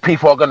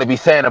people are going to be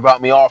saying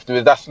about me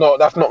afterwards. That's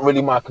not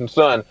really my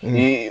concern.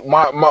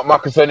 My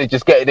concern is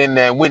just getting in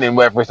there and winning,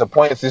 whether it's a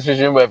points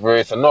decision, whether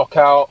it's a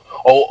knockout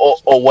or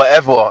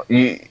whatever.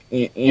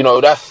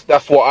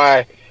 That's what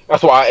I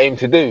aim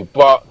to do.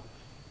 But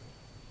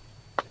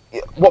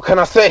what can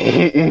I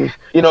say?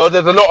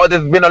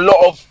 There's been a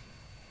lot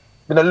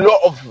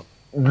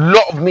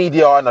of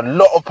media and a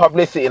lot of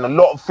publicity and a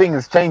lot of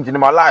things changing in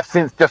my life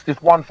since just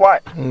this one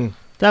fight.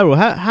 Daryll,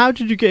 how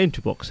did you get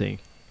into boxing?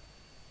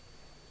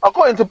 I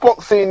got into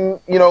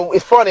boxing,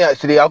 it's funny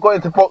actually. I got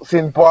into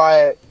boxing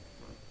by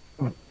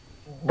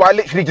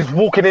literally just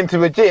walking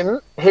into a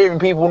gym, hearing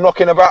people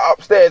knocking about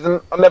upstairs,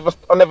 and I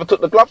never took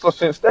the gloves off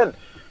since then.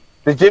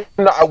 The gym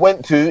that I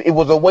went to, it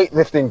was a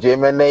weightlifting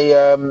gym, and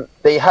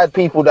they had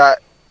people that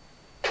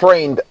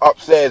trained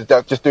upstairs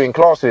that just doing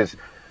classes.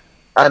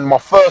 And my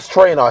first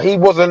trainer, he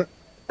wasn't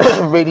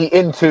really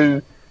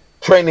into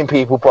training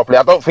people properly.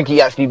 I don't think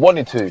he actually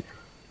wanted to.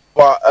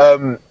 But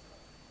a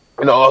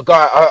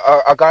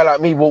guy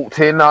like me walked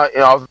in. I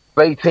was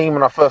 18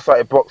 when I first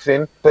started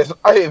boxing.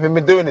 I haven't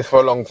been doing this for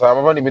a long time.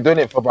 I've only been doing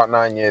it for about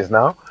 9 years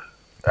now.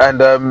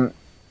 And I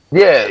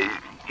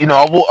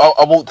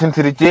walked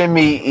into the gym.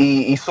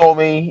 He saw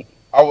me.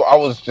 I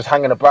was just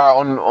hanging about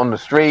on the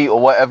street or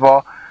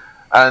whatever.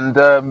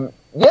 And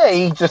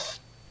he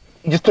just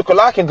took a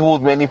liking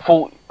towards me, and he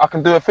thought, I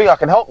can do a thing, I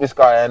can help this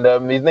guy.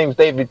 And his name's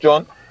David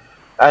John.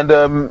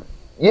 And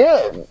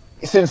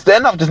since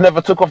then I've just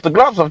never took off the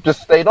gloves. I've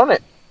just stayed on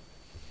it.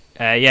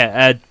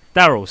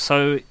 Daryll,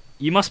 so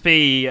you must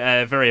be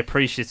very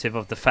appreciative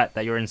of the fact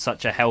that you're in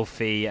such a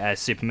healthy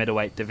super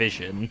middleweight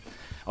division.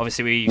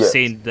 Obviously, we've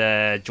seen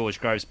George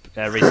Groves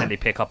recently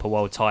pick up a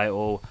world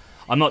title.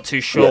 I'm not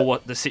too sure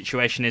what the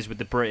situation is with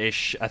the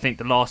British. I think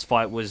the last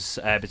fight was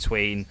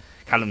between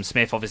Callum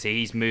Smith. Obviously,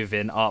 he's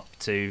moving up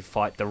to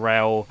fight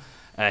Daryll.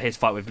 His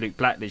fight with Luke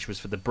Blackledge was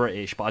for the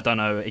British, but I don't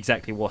know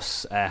exactly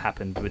what's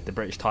happened with the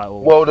British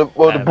title. Well, the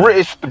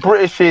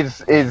British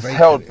is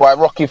held by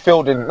Rocky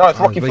Fielding. No, it's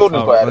Rocky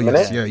Fielding's got it at the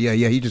minute.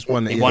 Yeah. He just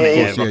won it.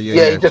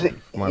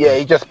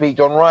 He just beat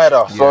John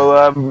Ryder. Yeah.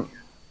 So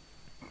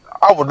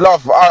I'd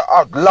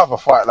love a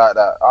fight like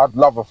that. I'd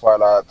love a fight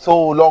like that.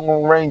 Tall,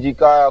 long, rangy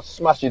guy. I'll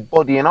smash his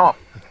body in half.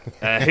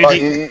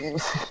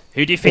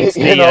 Who do you think's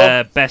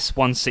the best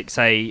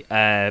 168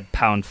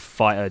 pound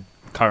fighter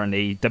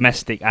currently,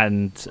 domestic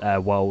and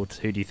world?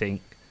 Who do you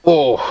think?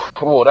 Oh,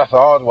 that's a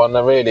hard one,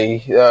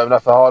 really.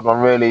 That's a hard one,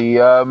 really.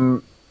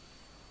 I'd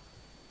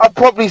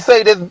probably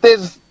say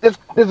there's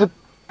a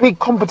big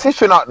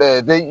competition out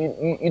there.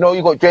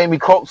 You've got Jamie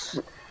Cox.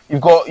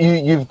 You've got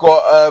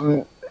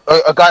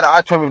a guy that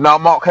I train with now,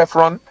 Mark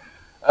Heffron.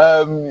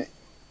 Then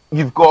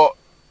you've got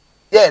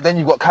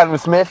Callum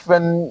Smith,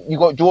 and you've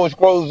got George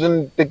Groves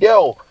and the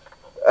girl.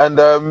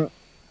 And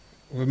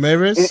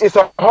Ramirez? It's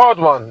a hard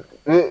one.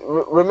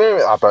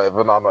 Ramirez,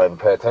 I'm not even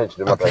pay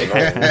attention to him.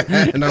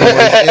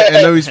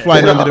 I know he's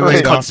flying under the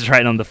radar.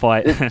 Concentrating on the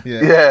fight.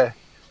 Yeah.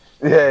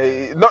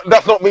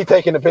 That's not me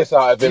taking the piss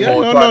out of him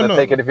or trying to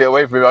take anything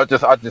away from him. I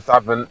just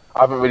haven't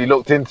really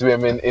looked into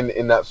him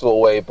in that sort of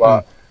way.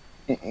 But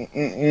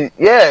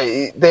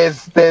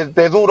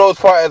there's all those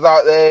fighters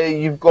out there.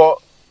 You've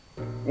got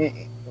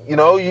there's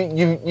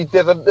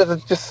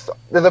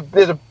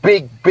a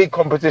big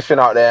competition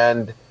out there,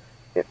 and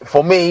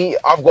for me,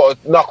 I've got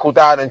to knuckle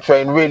down and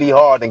train really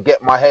hard and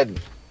get my head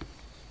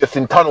just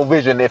in tunnel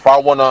vision if I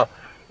want to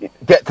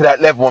get to that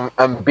level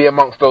and be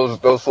amongst those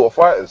sort of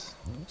fighters.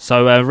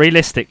 So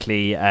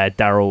realistically,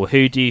 Daryll,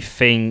 who do you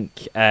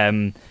think?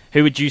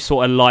 Who would you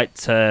sort of like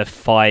to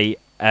fight?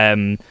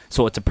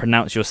 Sort of to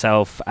pronounce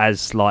yourself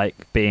as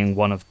like being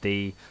one of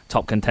the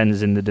top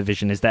contenders in the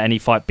division. Is there any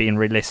fight being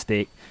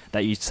realistic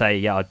that you'd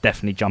say, I'd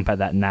definitely jump at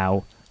that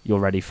now? You're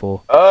ready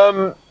for?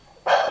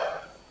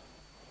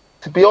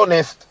 to be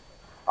honest,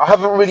 I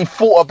haven't really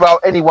thought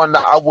about anyone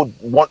that I would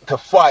want to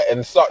fight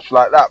and such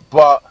like that.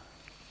 But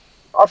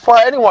I'd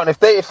fight anyone if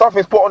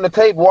something's put on the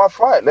table. I'll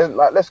fight.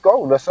 Let's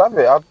go. Let's have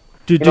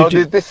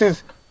it. This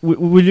is.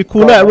 Will you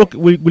call out?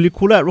 Will you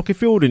call out Rocky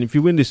Fielding if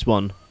you win this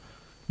one?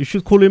 You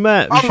should call him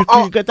out. You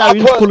should get down.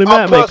 You should call him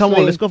out, mate. Come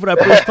on, let's go for that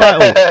British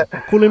title.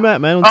 Call him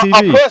out, man, on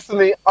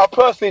TV. I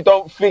personally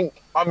don't think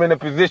I'm in a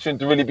position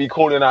to really be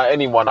calling out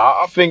anyone.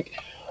 I think,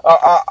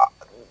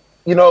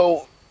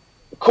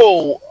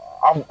 cool.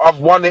 I've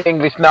won in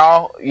English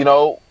now. You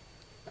know,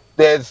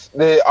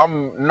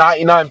 I'm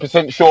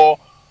 99% sure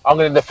I'm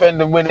going to defend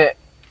and win it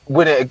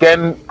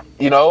again.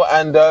 You know,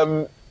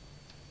 and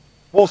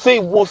we'll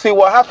see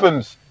what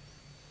happens.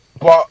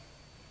 But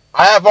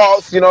I have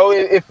asked,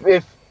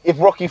 if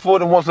Rocky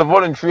Fordham wants a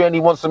voluntary and he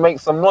wants to make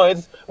some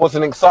noise, wants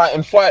an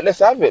exciting fight, let's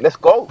have it. Let's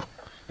go.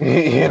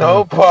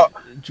 But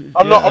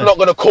I'm not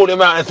going to call him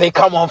out and say,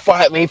 "Come on,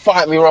 fight me,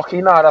 Rocky."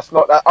 No, that's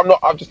not that.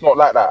 I'm just not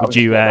like that. Would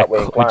you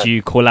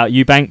call out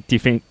Eubank? Do you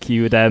think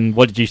you would?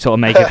 What did you sort of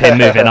make of him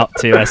moving up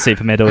to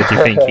super middle? Do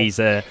you think he's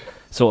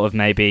sort of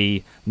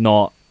maybe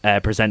not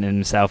presenting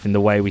himself in the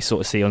way we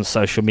sort of see on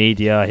social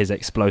media, his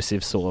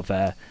explosive sort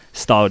of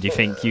style? Do you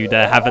think you'd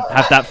have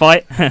that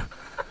fight?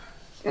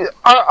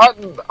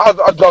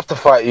 I'd love to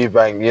fight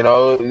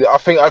Eubank. I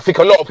think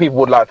a lot of people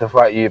would like to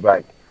fight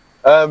Eubank.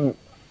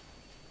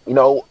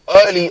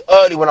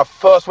 Early when I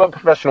first went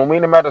professional, me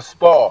and him had a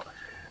spar,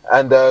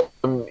 and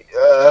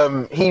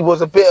he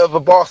was a bit of a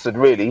bastard,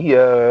 really.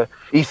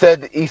 He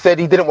said he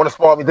didn't want to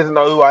spar me, didn't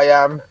know who I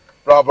am,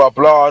 blah blah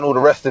blah, and all the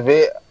rest of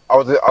it.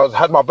 I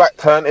had my back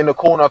turned in the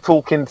corner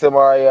talking to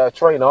my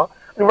trainer.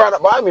 He ran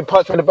up behind me and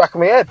punched me in the back of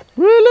my head.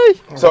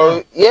 Really?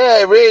 So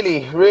yeah,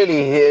 really,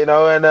 and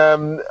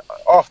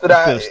after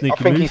that, I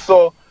think he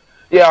saw.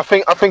 Yeah, I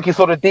think he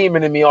saw the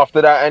demon in me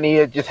after that, and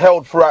he just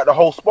held throughout the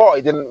whole spot.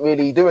 He didn't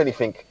really do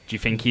anything. Do you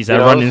think he's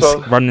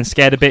running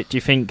scared a bit? Do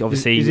you think,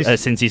 obviously,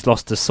 since he's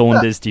lost to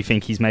Saunders, do you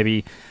think he's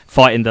maybe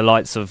fighting the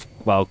likes of,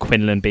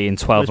 Quinlan being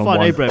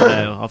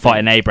 12-1,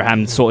 fighting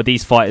Abraham? Sort of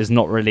these fighters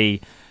not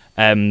really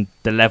the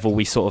level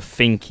we sort of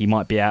think he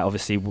might be at.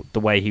 Obviously,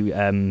 the way he. Do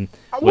you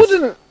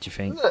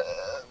think?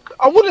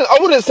 I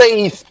wouldn't say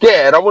he's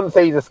scared. I wouldn't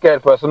say he's a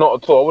scared person,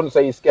 not at all. I wouldn't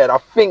say he's scared. I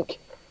think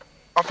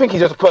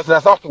he's just a person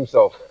that's after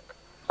himself.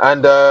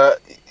 And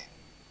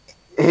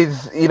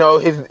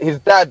his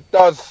dad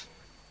does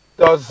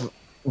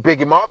big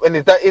him up,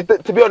 and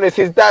to be honest,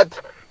 his dad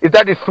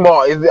is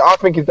smart. I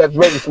think his dad's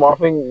very smart.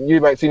 I think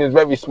Eubank Senior is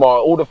very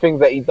smart. All the things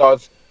that he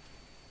does,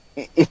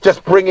 it's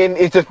just bringing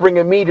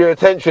media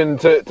attention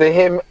to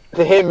him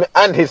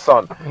and his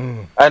son.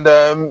 And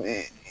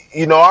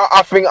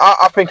I think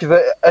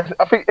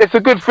it's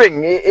a good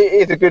thing. It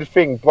is a good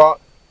thing, but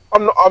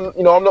I'm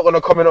not going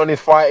to comment on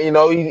his fight.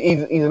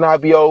 He's an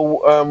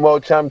IBO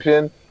world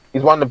champion.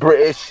 He's won the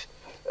British.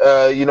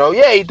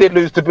 He did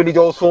lose to Billy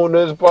Joe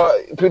Saunders,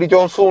 but Billy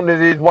Joe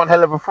Saunders is one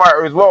hell of a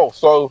fighter as well.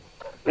 So,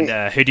 who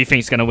do you think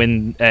is going to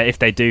win if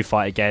they do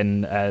fight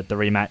again? The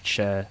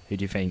rematch. Who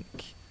do you think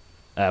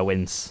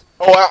wins?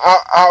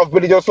 Out of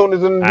Billy Joe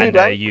Saunders and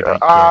Eubank,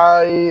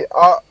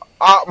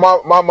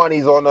 my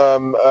money's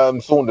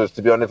on Saunders.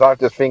 To be honest, I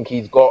just think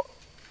he's just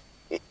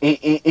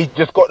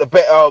got the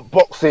better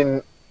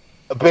boxing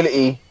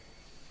ability.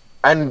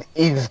 And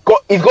he's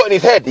got in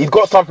his head. He's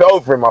got something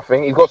over him. I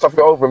think he's got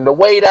something over him. The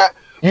way that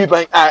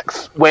Eubank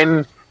acts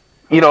when,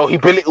 he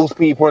belittles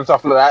people and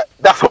stuff like that.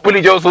 That's what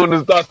Billy Joe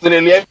Saunders does to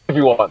nearly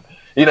everyone.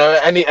 And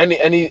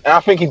I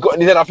think he's got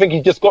in his head. I think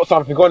he's just got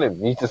something on him.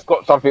 He's just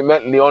got something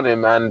mentally on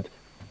him. And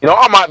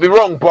I might be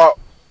wrong, but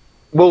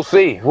we'll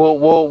see.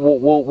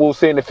 We'll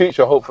see in the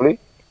future, hopefully.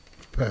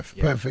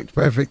 Perfect.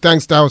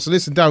 Thanks, Daryll. So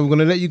listen, Daryll, we're going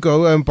to let you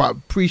go, but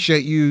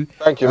appreciate you,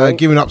 Thank you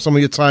giving up some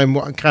of your time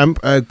at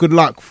camp. Good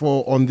luck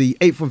on the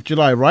 8th of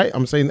July, right?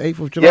 I'm saying the 8th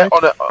of July? Yeah,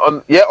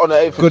 on the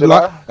 8th of July. Good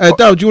luck.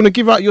 Daryll, do you want to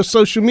give out your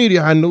social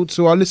media handle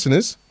to our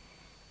listeners?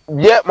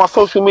 Yeah, my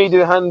social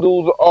media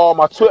handles are,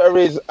 my Twitter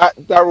is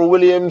 @Daryll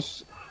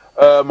Williams.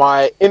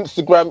 My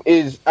Instagram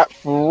is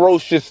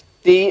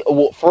 @ferocious_D,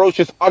 or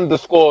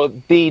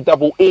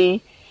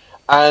ferocious_DEE.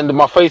 And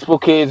my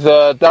Facebook is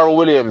Daryll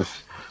Williams.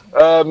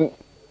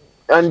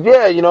 And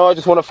yeah, I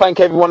just want to thank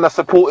everyone that's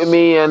supported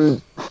me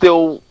and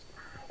still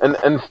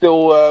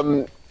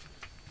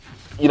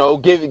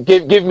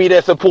give me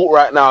their support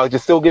right now.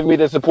 Just still give me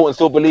their support and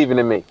still believing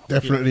in me.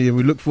 Definitely, and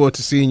we look forward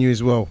to seeing you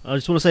as well. I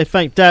just want to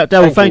say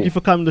Daryll, thank you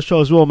for coming to the show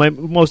as well, mate.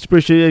 Most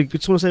appreciated. I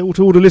just want to say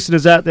to all the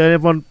listeners out there and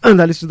everyone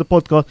that listens to the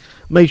podcast,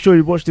 make sure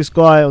you watch this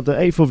guy on the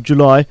 8th of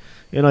July.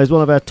 He's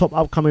one of our top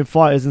upcoming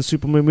fighters in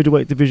Super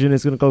middleweight division.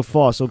 Is going to go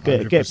far, so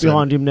get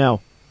behind him now.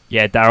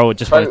 Yeah, Daryll,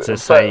 just wanted to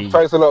say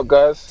thanks a lot,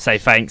 guys. Say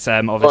thanks.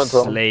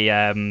 Obviously,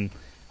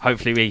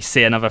 hopefully we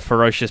see another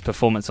ferocious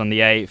performance on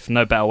the 8th.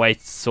 No better way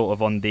to sort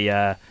of on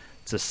the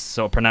to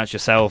sort of pronounce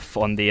yourself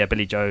on the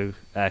Billy Joe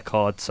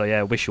card. So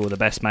yeah, wish you all the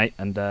best, mate,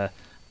 and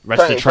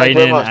rest of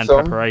training and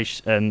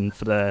preparation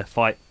for the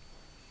fight.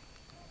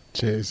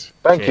 Cheers.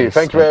 Thank you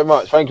very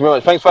much.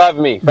 Thanks for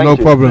having me. No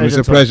problem. It's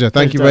a pleasure.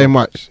 Thank you very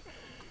much.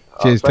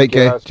 Cheers. Take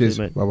care. Cheers.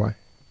 Bye bye.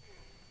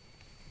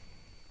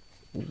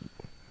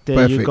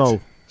 There you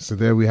go. So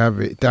there we have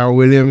it. Daryll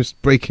Williams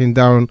breaking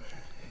down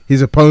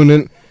his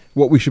opponent.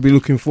 What we should be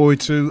looking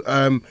forward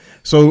to.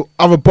 So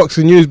other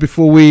boxing news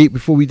before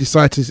we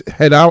decide to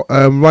head out.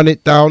 Run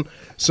it down.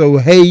 So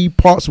Hay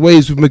parts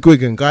ways with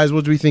McGuigan. Guys,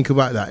 what do we think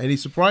about that? Any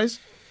surprise?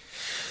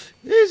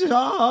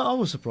 I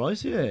was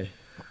surprised. Yeah.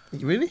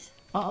 Really?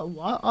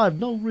 I have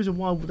no reason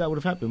why that would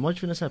have happened. Why do you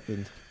think that's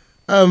happened?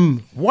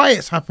 Why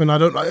it's happened, I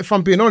don't know. If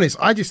I'm being honest,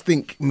 I just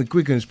think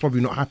McGuigan's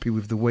probably not happy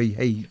with the way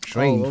Hay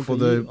trained for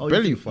the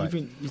Bellew fight. You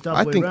think he's the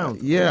other way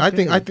around? Yeah, I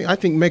think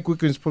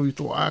McGuigan's probably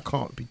thought I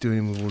can't be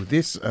doing with all of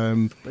this.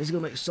 But he's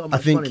gonna make so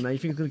much money, man. You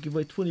think he's gonna give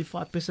away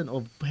 25%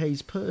 of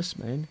Hay's purse,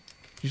 man?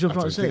 You know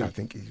what I'm saying? I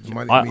think his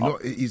money.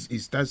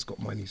 His dad's got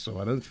money, so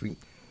I don't think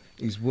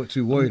he's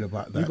too worried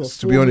about that.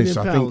 To be honest,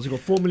 I think he's got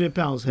 £4 million.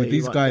 With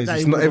these guys,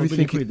 it's not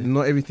everything.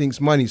 Not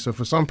everything's money. So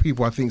for some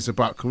people, I think it's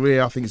about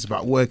career. I think it's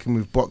about working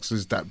with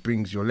boxers that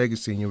brings your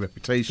legacy and your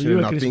reputation. So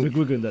you I think it's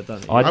McGuigan that done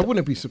it? I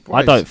wouldn't be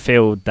surprised. I don't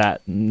feel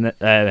that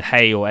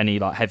Hay or any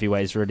like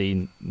heavyweights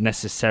really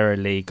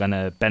necessarily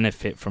gonna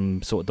benefit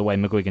from sort of the way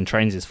McGuigan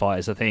trains his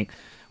fighters. I think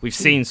we've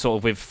seen sort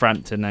of with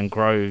Frampton and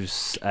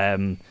Groves.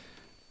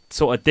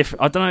 Sort of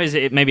different. I don't know. Is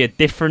it maybe a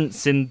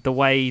difference in the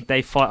way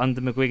they fight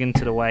under McGuigan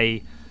to the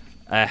way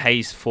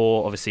Hayes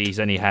fought? Obviously, he's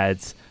only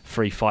had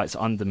 3 fights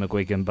under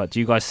McGuigan. But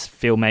do you guys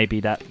feel maybe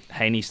that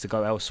Hay needs to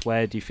go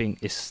elsewhere? Do you think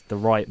it's the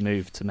right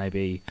move to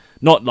maybe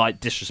not like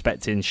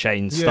disrespecting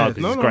Shane's style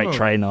because he's a great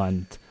trainer?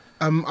 And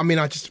I mean,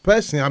 I just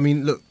personally,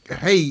 look,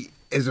 Hay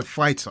is a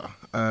fighter.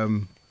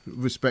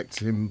 Respect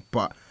him,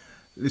 but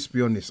let's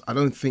be honest. I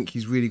don't think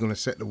he's really going to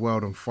set the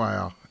world on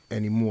fire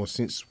anymore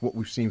since what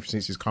we've seen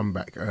since his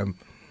comeback.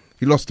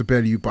 He lost to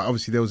Bellew, but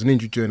obviously there was an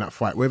injury during that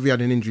fight. Whether he had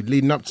an injury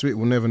leading up to it,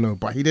 we'll never know.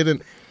 But he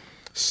didn't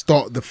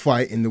start the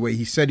fight in the way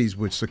he said he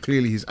would, so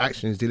clearly his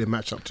actions didn't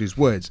match up to his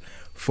words.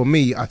 For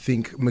me, I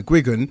think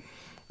McGuigan,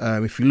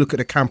 if you look at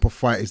the camp of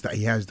fighters that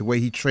he has, the way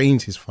he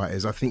trains his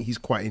fighters, I think he's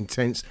quite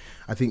intense.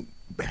 I think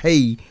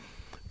Hay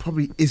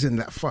probably isn't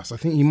that fussed. I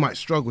think he might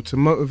struggle to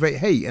motivate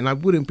Hay, and I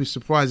wouldn't be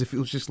surprised if it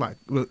was just like,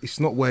 look,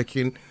 it's not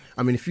working.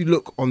 I mean, if you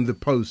look on the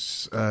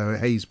posts,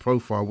 Hay's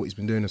profile, what he's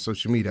been doing on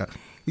social media,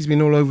 he's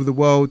been all over the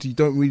world. You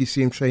don't really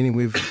see him training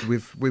with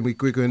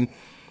McGuigan.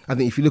 I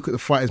think if you look at the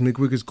fighters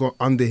McGuigan's got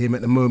under him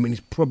at the moment,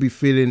 he's probably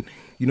feeling,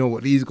 you know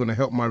what, he's going to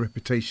help my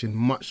reputation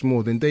much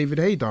more than David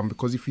Hay done.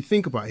 Because if you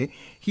think about it,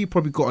 he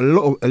probably got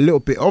a little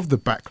bit of the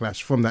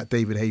backlash from that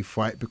David Hay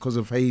fight because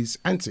of Hay's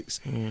antics,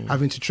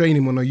 having to train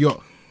him on a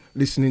yacht,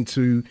 listening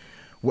to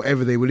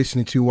whatever they were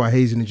listening to while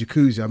Hayes in the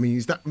jacuzzi. I mean,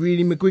 is that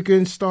really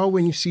McGuigan's style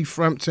when you see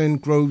Frampton,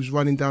 Groves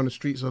running down the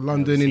streets of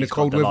London in the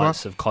cold weather? The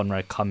likes of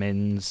Conrad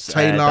Cummins,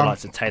 Taylor. The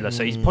likes of Taylor.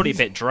 So he's probably a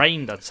bit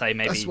drained, I'd say,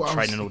 maybe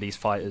training all these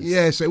fighters.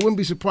 Yeah, so it wouldn't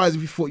be surprised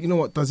if you thought, you know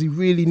what, does he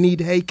really need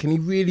Hay? Can he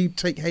really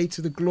take Hay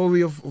to the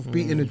glory of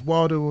beating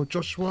Eduardo or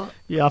Joshua?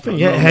 Yeah, I think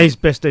Hayes'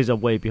 best days are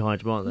way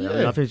behind him, aren't they? Yeah. I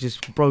mean, I think he's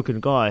just a broken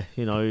guy,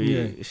 you know.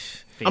 Yeah.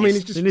 He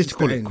needs to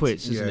call it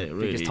quits, isn't it?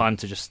 Really? It's time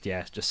to just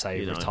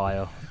say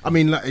retire. I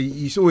mean, like,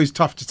 it's always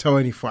tough to tell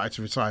any fighter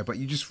to retire, but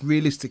you just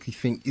realistically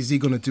think, is he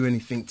going to do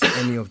anything to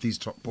any of these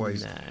top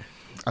boys? Nah.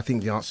 I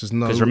think the answer is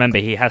no. Because remember,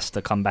 he has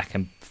to come back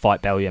and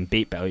fight Bellew and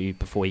beat Bellew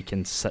before he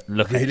can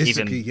look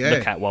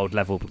at world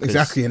level. Because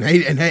exactly,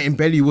 and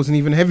Bellew wasn't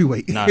even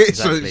heavyweight. No,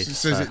 exactly. So it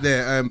says it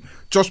there.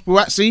 Josh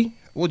Buatsi,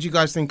 what do you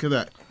guys think of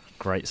that?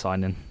 Great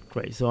signing.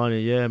 Great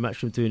signing, yeah.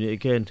 Matchroom doing it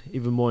again.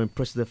 Even more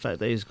impressive the fact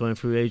that he's going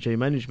through AJ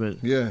Management.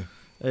 Yeah.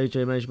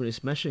 AJ Management is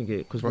smashing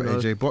it. Because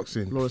AJ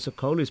Boxing. Lawrence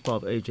Okoli is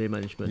part of AJ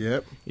Management.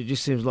 Yep. It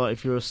just seems like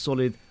if you're a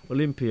solid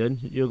Olympian,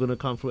 you're going to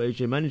come through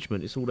AJ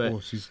Management. It's all that.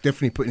 He's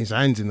definitely putting his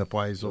hands in the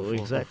pies.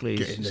 Exactly.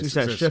 It's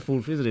that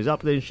Sheffield, isn't it? He's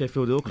up there in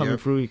Sheffield. They're all coming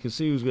through. You can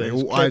see who's going. They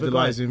all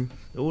idolise him.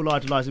 They all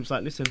idolise him. It's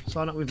like, listen,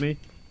 sign up with me.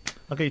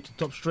 I'll get you to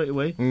the top straight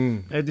away.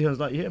 Everyone's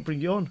like, yeah,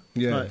 bring you on.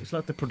 Yeah. It's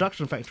like the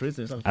production factory,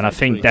 isn't it? And I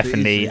think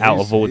definitely out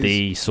of all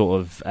the sort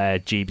of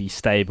GB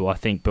stable, I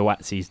think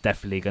Buatsi's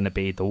definitely going to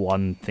be the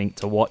one thing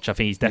to watch. I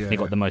think he's definitely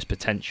got the most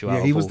potential.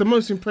 Yeah, he was the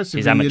most impressive.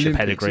 His amateur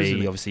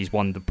pedigree, obviously, he's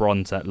won the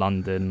bronze at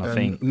London. I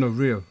think. No,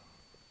 Rio.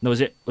 No,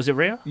 was it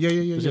Rio?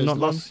 Yeah. Was it not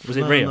London? Was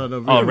it No, Rio?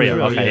 Rio. Oh,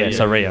 Rio. Okay,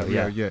 so Rio.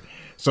 Yeah.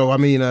 So I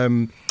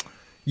mean,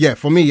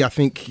 for me, I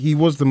think he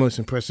was the most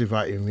impressive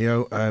out of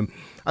him.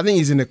 I think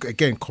he's in a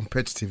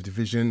competitive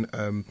division.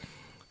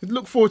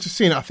 Look forward to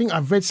seeing it. I think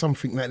I've read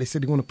something that they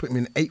said they want to put him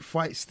in 8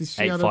 fights this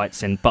year. 8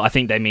 fights in, but I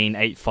think they mean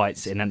 8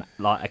 fights in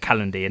a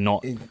calendar year,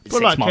 not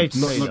 6 months.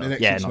 Not the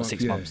next 6 months. Not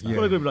 6 months. It's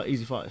probably going to be like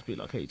easy fights, be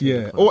like 8.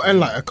 Yeah, and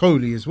like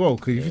Okoli as well.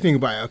 Because if you think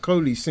about it,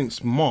 Okoli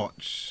since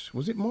March,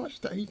 was it March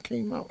that he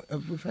came out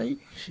with Hay?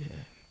 Yeah.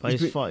 But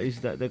his fight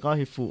is that the guy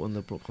who fought on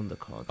the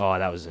card. Oh,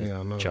 that was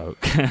a joke.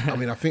 I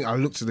mean, I think I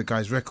looked at the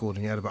guy's record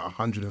and he had about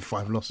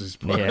 105 losses.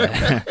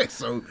 Yeah.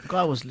 So the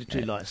guy was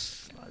literally like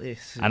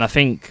this. And I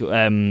think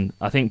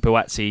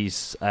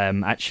Buatsi's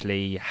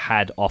actually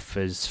had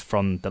offers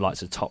from the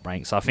likes of Top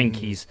Rank. So I think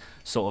he's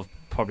sort of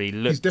probably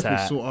looked He's definitely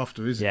at. sought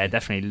after, isn't Yeah, he?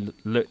 definitely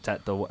looked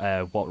at the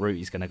what route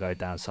he's going to go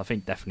down. So I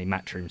think definitely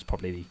Matchroom's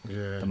probably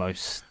the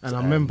most. And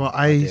I remember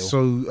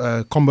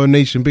ideal. Combo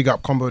Nation, big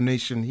up Combo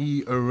Nation.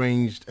 He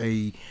arranged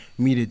a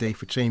media day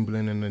for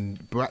Chamberlain, and then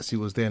Barazzi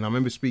was there. And I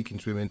remember speaking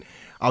to him, and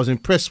I was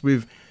impressed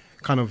with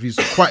kind of he's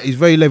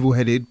very level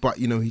headed, but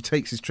he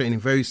takes his training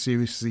very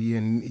seriously.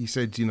 And he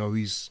said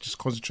he's just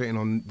concentrating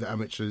on the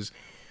amateurs,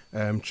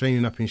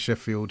 training up in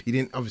Sheffield. He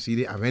didn't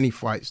have any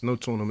fights, no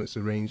tournaments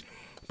arranged.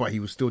 But he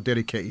was still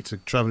dedicated to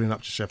travelling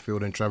up to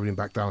Sheffield and travelling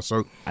back down.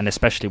 So, and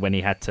especially when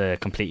he had to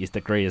complete his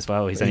degree as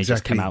well. He's only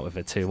just come out with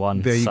a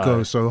 2-1. There you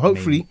go. So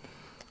hopefully,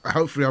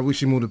 I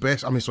wish him all the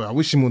best. I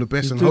wish him all the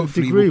best, and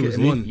hopefully we'll get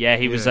him on. Yeah,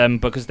 he was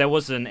because there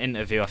was an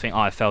interview. I think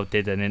IFL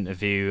did an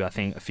interview. I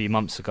think a few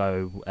months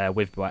ago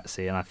with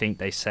Barazzi, and I think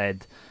they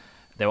said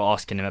they were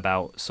asking him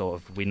about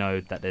sort of. We know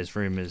that there's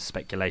rumours,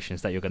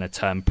 speculations that you're going to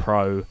turn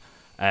pro.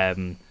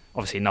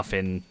 Obviously,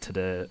 nothing to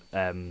the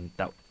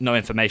that no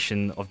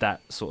information of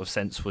that sort of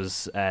sense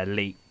was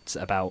leaked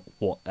about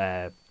what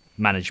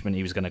management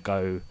he was going to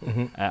go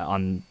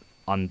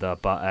under.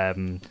 But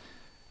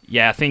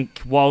I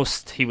think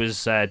whilst he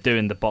was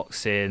doing the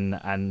boxing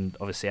and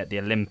obviously at the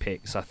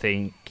Olympics, I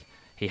think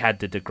he had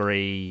the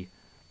degree.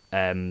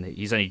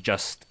 He's only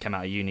just come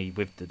out of uni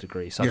with the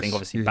degree, so I think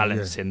obviously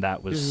balancing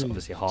that was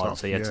obviously hard. Tough,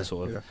 so he had to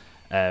sort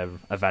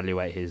of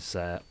evaluate his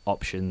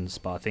options,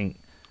 but I think.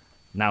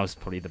 Now is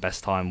probably the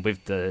best time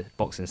with the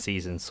boxing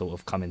season sort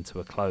of coming to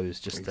a close,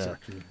 just to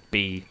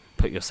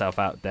put yourself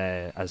out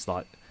there as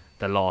like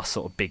the last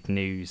sort of big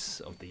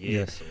news of the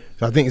year. Yeah.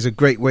 So I think it's a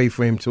great way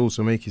for him to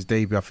also make his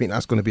debut. I think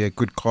that's going to be a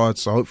good card.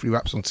 So hopefully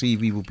Raps on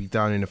TV will be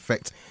down in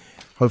effect.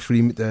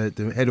 Hopefully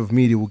the head of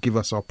media will give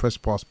us our press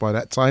pass by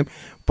that time.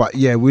 But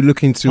yeah, we're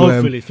looking to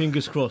hopefully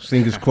fingers crossed,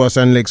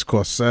 and legs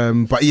crossed.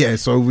 But yeah,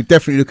 so we're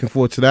definitely looking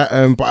forward to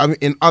that. But I mean,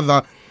 in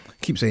other.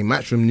 Keep saying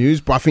Matchroom news,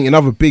 but I think in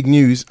other big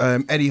news,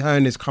 Eddie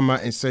Hearn has come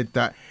out and said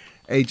that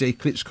AJ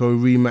Klitschko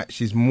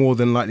rematch is more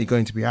than likely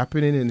going to be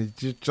happening, and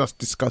it's just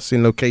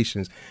discussing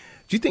locations.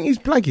 Do you think he's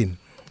blagging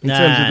in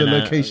terms of the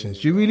locations?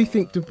 Do you really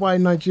think Dubai,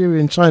 Nigeria,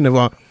 and China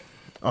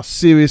are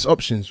serious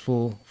options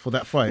for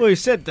that fight? Well, he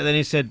said that, then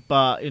he said,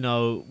 but we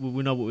know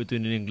what we're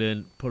doing in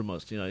England. Pretty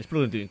much, he's probably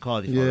going to do it in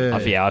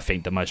Cardiff. I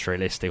think the most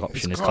realistic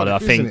option is Cardiff. I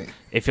think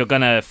if you're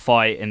going to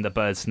fight in the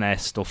Bird's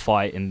Nest or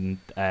fight in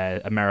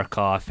America,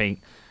 I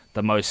think.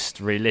 The most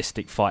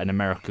realistic fight in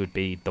America would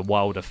be the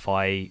Wilder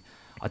fight.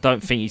 I don't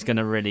think they're going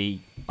to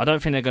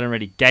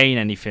really gain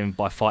anything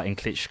by fighting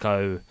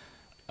Klitschko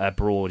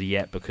abroad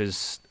yet,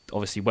 because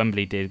obviously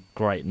Wembley did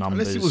great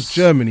numbers. Unless it was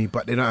Germany,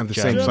 but they don't have the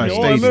same size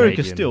stadium.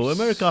 America still.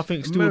 America, I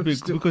think, still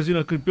big because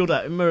could build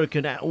that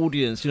American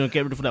audience. Get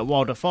rid of that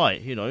Wilder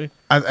fight.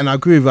 And I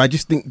agree with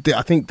you.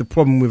 I think the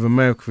problem with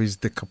America is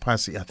the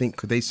capacity. I think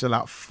could they sell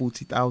out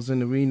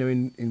 40,000 arena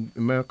in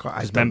America?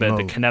 I remember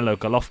the Canelo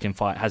Golovkin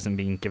fight hasn't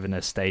been given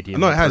a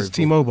stadium. No, it has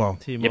T-Mobile.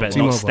 Yeah, but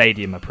not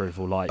stadium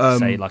approval. Like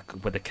say,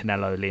 like with the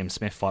Canelo Liam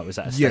Smith fight was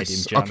at a stadium.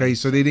 Yes. Germany. Okay,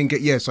 so they didn't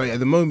get. So at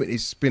the moment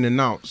it's been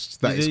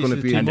announced that it's going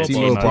to be in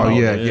T-Mobile.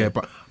 Yeah.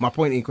 But my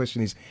point in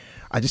question is,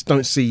 I just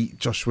don't see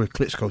Joshua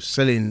Klitschko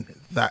selling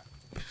that,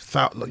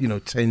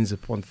 tens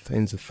upon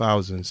tens of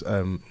thousands.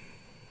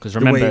 Because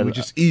remember,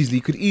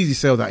 you could easily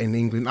sell that in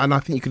England, and I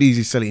think you could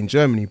easily sell it in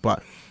Germany.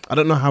 But I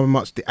don't know how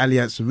much the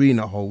Allianz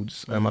Arena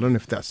holds. I don't know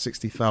if that's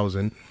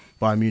 60,000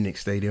 by Munich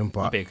Stadium,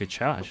 but that'd be a good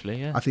shout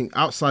actually. Yeah, I think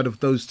outside of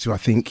those two, I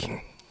think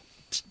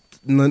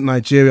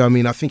Nigeria. I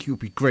mean, I think it would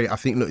be great. I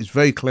think it's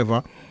very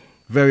clever,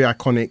 very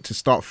iconic to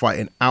start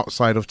fighting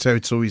outside of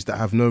territories that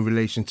have no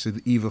relation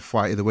to either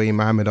fight, the way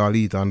Muhammad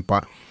Ali done.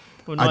 But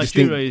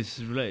Nigeria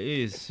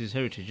is his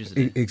heritage, isn't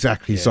it?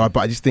 Exactly. Yeah. But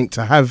I just think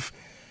to have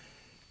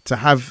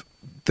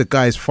the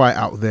guys fight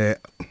out there,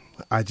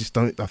 I just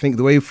don't. I think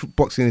the way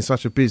boxing is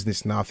such a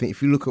business now, I think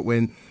if you look at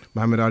when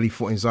Muhammad Ali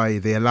fought in Zaire,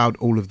 they allowed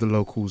all of the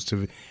locals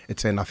to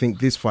attend. I think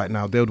this fight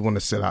now, they would want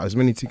to sell out as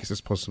many tickets as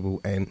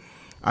possible, and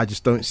I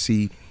just don't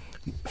see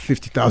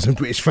 50,000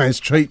 British fans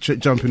straight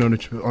jumping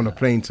on a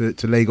plane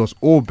to Lagos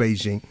or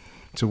Beijing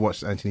to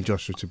watch Anthony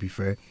Joshua, to be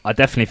fair. I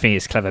definitely think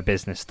it's clever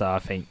business, though. I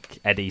think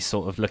Eddie's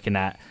sort of looking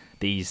at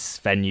these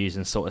venues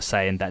and sort of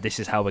saying that this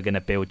is how we're going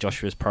to build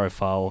Joshua's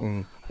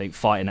profile. I think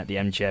fighting at the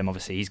MGM,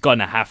 obviously, he's going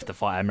to have to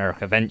fight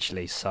America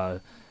eventually, so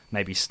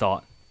maybe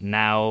start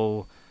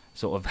now,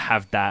 sort of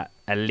have that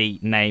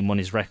elite name on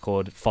his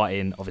record,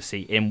 fighting,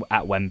 obviously,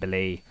 at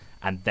Wembley,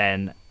 and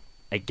then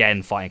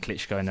again fighting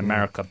Klitschko in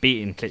America,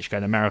 beating Klitschko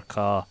in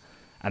America,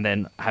 and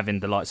then having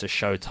the likes of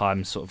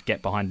Showtime sort of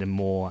get behind him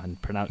more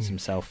and pronounce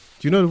himself.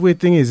 Do you know the weird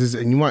thing is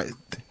and you might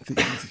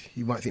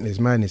think there's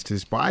madness to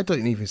this, but I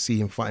don't even see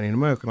him fighting in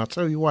America, and I'll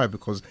tell you why,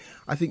 because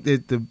I think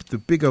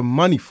the bigger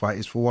money fight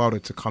is for Wilder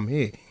to come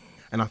here,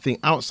 and I think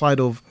outside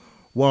of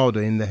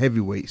Wilder in the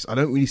heavyweights, I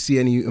don't really see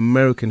any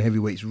American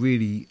heavyweights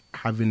really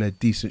having a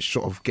decent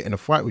shot of getting a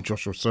fight with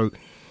Joshua. So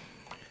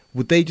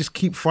would they just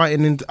keep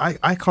fighting? And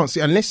I can't see,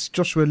 unless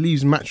Joshua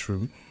leaves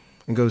Matchroom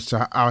and goes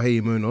to Al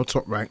Hayman or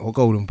Top Rank or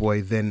Golden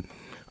Boy, then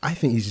I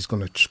think he's just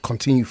going to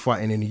continue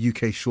fighting in the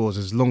UK shores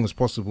as long as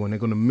possible, and they're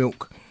going to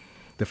milk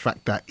the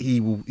fact that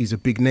he's a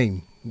big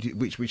name,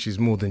 which is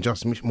more than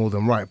just, more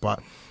than right.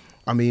 But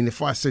I mean,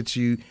 if I said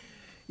to you,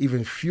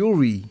 even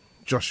Fury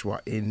Joshua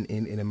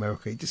in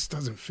America, it just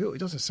doesn't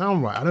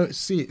sound right. I don't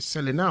see it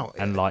selling out.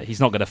 And like, he's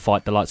not going to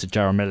fight the likes of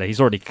Daryll Miller. He's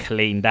already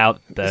cleaned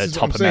out the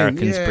top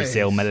Americans,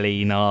 Brazil,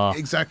 Molina.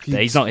 Exactly.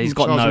 He's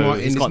got no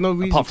reason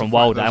apart from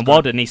Wilder, and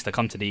Wilder needs to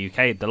come to the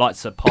UK. The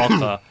likes of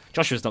Parker.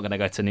 Joshua's not going to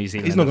go to New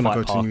Zealand. He's not going to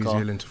go to New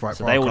Zealand to fight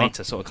so Parker. They all need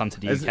to sort of come to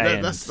the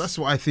UK. That's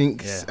what I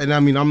think. Yeah. And I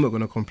mean, I'm not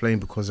going to complain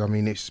because I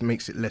mean, it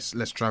makes it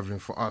less travelling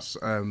for us.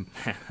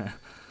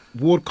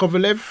 Ward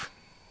Kovalev.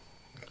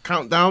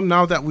 Countdown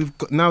now that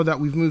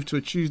we've moved to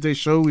a Tuesday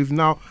show.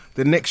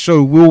 The next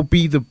show will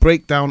be the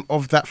breakdown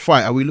of that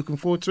fight. Are we looking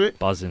forward to it?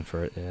 Buzzing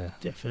for it, yeah.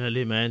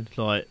 Definitely, man.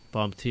 Like,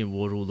 I'm Team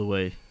Ward all the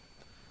way.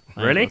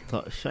 Really? I ain't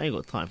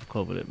got time for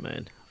Kovalev,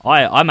 man.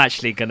 I'm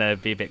actually gonna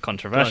be a bit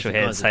controversial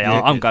here and say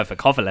I'm going for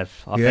Kovalev.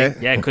 I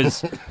think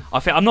because I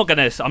think I'm not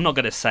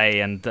gonna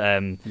say and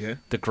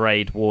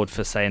degrade Ward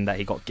for saying that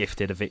he got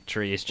gifted a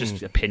victory. It's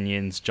just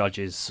opinions,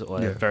 judges,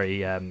 or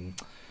very.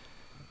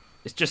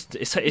 It's just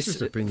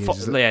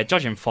opinions,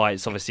 judging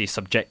fights obviously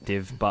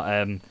subjective, but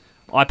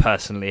I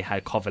personally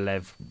had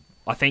Kovalev.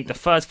 I think the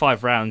first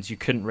 5 rounds you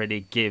couldn't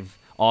really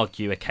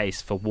argue a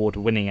case for Ward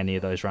winning any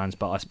of those rounds,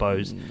 but I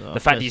suppose the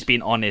fact he's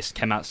been honest,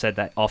 came out, said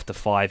that after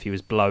 5 he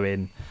was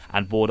blowing,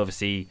 and Ward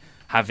obviously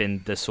having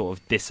the sort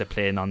of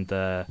discipline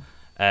under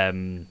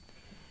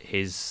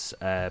his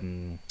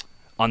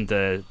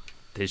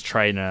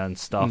trainer and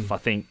stuff. I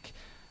think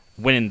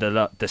winning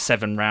the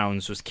 7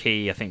 rounds was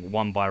key. I think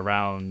 1 by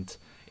round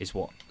is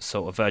what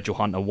sort of Virgil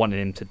Hunter wanted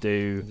him to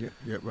do.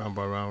 Round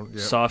by round. Yep.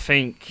 So I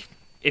think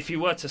if you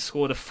were to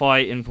score the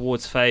fight in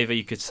Ward's favour,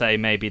 you could say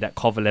maybe that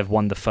Kovalev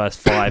won the first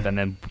 5 and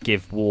then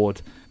give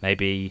Ward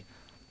maybe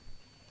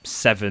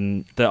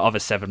the other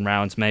 7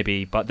 rounds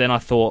maybe. But then I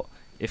thought,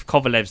 if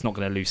Kovalev's not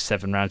going to lose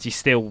 7 rounds, he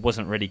still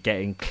wasn't really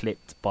getting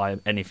clipped by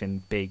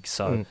anything big.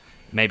 So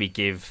maybe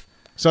give...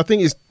 So I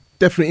think it's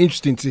definitely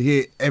interesting to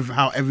hear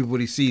how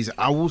everybody sees it.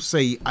 I will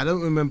say, I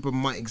don't remember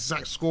my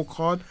exact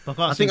scorecard.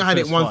 I think I had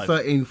it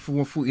 113 for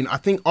 114. I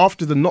think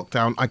after the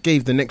knockdown, I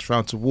gave the next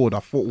round to Ward. I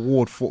thought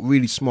Ward fought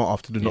really smart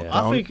after the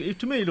knockdown. I think,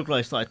 to me, it looked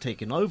like he started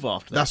taking over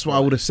after that. That's what I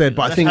would have said.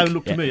 But that's I think... how it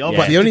looked to me.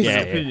 But the only...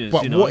 Opinions,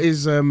 but what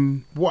is...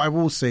 what I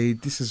will say,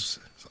 this is...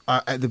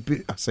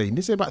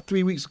 about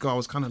 3 weeks ago, I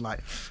was kind of like,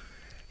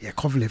 yeah,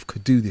 Kovalev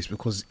could do this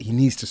because he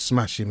needs to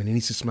smash him and he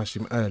needs to smash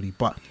him early.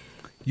 But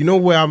you know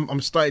where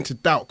I'm starting to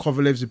doubt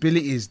Kovalev's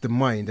ability is the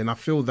mind, and I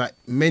feel that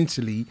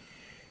mentally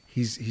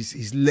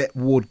he's let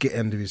Ward get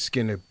under his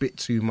skin a bit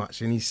too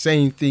much, and he's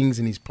saying things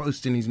and he's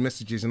posting his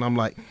messages, and I'm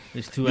like,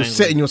 you're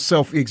setting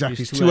yourself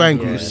He's too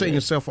angry. You're setting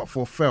yourself up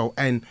for a fail,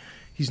 and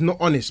he's not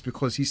honest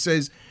because he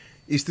says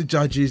it's the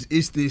judges,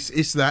 it's this,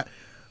 it's that,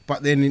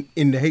 but then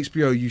in the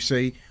HBO you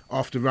say,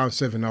 after round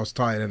 7 I was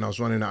tired and I was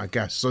running out of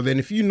gas. So then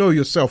if you know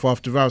yourself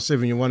after round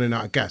 7 you're running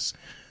out of gas,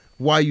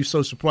 why are you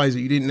so surprised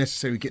that you didn't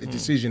necessarily get the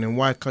decision, and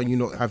why can you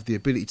not have the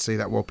ability to say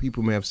that, well,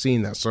 people may have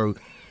seen that? So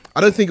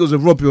I don't think it was a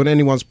robbery on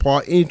anyone's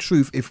part. In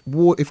truth, if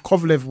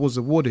Kovalev was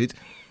awarded,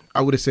 I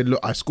would have said,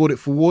 look, I scored it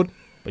for Ward,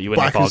 but you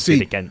wouldn't have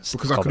argued against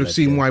because Kovalev, I could have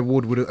seen why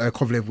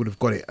Kovalev would have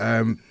got it.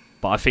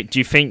 But I think, do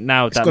you think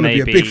now it's that going to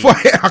maybe be a big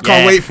fight? I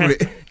can't wait for it.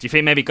 Do you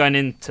think maybe going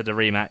into the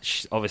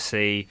rematch,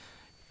 obviously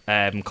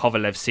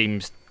Kovalev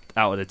seems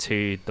out of the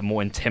two the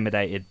more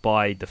intimidated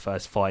by the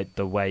first fight,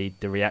 the way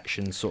the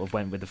reaction sort of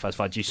went with the first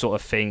fight? Do you sort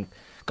of think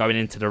going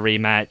into the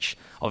rematch,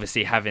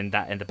 obviously having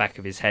that in the back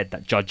of his head,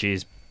 that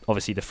judges,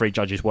 obviously the 3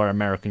 judges were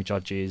American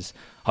judges,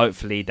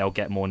 hopefully they'll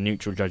get more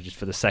neutral judges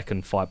for the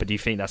second fight, but do you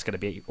think that's going to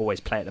be always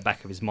play at the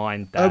back of his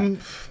mind that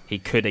he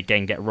could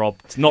again get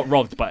robbed? Not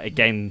robbed, but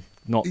again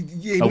not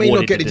he may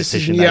not get the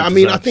decision. Yeah, I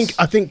mean, I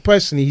think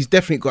personally he's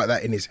definitely got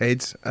that in his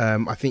head.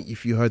 I think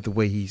if you heard the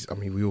way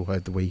we all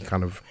heard the way he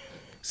kind of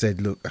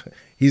said, look,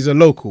 he's a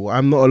local,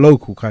 I'm not a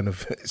local, kind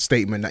of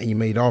statement that he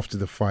made after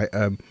the fight.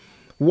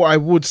 What I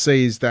would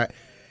say is that,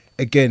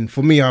 again,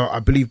 for me,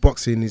 I believe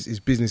boxing is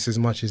business as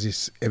much as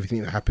it's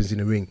everything that happens in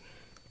the ring.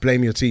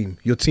 Blame your team.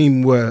 Your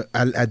team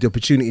had the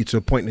opportunity to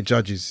appoint the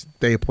judges.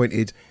 They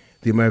appointed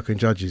the American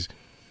judges.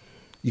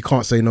 You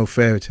can't say no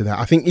fairer to that.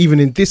 I think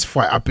even in this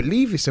fight, I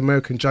believe it's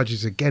American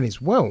judges again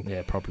as well.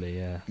 Yeah, probably,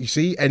 yeah. You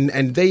see,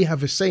 and they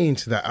have a say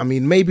into that. I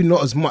mean, maybe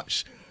not as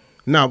much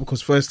now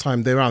because first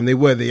time they're around, they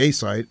were the A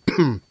side.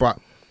 But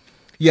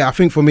yeah, I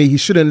think for me, he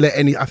shouldn't let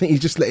any. I think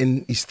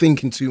he's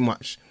thinking too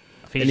much.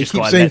 And he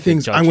keeps saying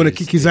things, I'm going to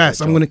kick his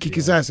ass, I'm going to kick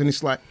his ass. And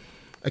it's like,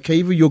 okay,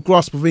 even your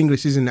grasp of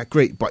English isn't that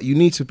great, but you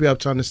need to be able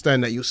to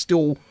understand that you're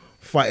still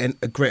fighting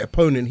a great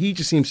opponent. He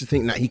just seems to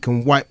think that he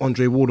can wipe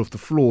Andre Ward off the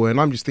floor.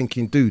 And I'm just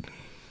thinking, dude.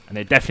 And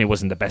it definitely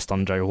wasn't the best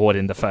Andre Ward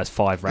in the first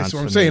 5 rounds. That's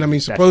what I'm saying. I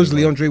mean,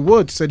 supposedly Andre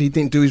Ward said he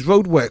didn't do his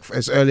road work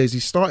as early as he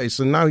started.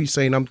 So now he's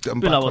saying I'm back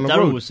like on what the Daryll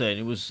road. was saying,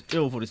 it was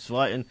ill for this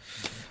fight. And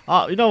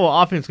you know what?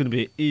 I think it's going to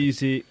be an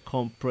easy,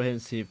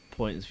 comprehensive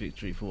points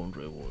victory for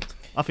Andre Ward.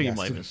 I think it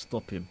might even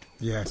stop him.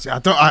 Yeah, see,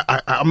 I'm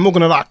not going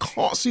to lie. I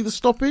can't see the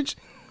stoppage.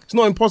 It's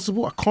not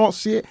impossible. I can't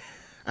see it.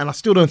 And I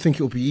still don't think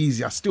it'll be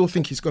easy. I still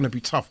think it's going to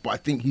be tough, but I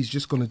think he's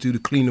just going to do the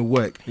cleaner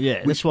work.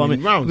 Yeah, that's what I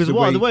mean. Rounds,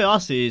 because the way I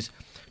see is,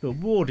 look,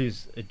 Ward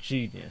is a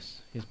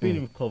genius. He's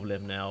been with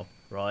Kovalev now,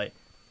 right?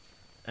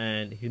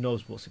 And he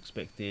knows what's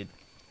expected.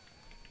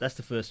 That's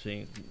the first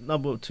thing.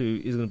 Number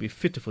 2, he's going to be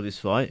fitter for this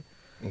fight,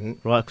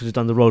 right? Because he's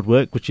done the road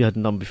work, which he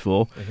hadn't done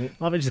before.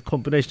 I think it's a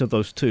combination of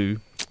those two.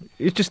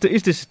 It's just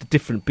a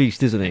different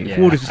beast, isn't it? Yeah.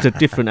 Ward is just a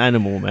different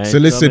animal, man. So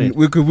listen, You know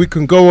what we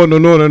can go on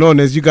and on and on,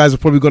 as you guys are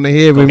probably going to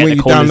hear when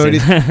you download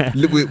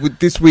it.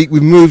 This week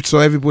we've moved, so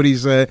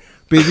everybody's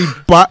busy.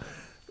 But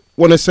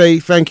want to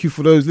say thank you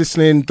for those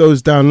listening,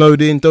 those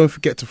downloading. Don't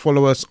forget to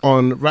follow us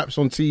on Raps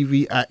on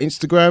TV at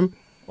Instagram,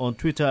 on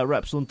Twitter at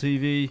Raps on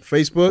TV,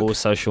 Facebook, all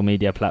social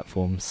media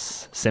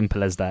platforms.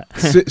 Simple as that.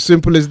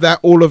 Simple as that.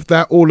 All of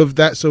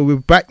that. So we're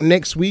back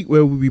next week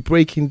where we'll be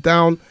breaking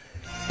down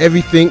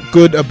everything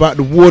good about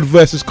the Ward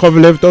versus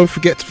Kovalev. Don't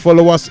forget to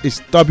follow us. It's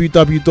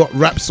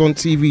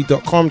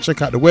www.rapsontv.com.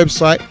 Check out the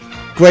website.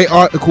 Great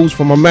articles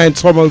from my man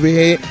Tom over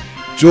here,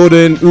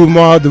 Jordan,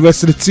 Umar, the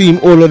rest of the team,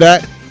 all of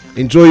that.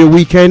 Enjoy your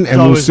weekend,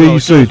 and we'll see you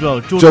soon.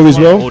 Joe as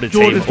well. All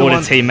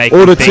the team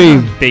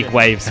making big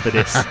waves for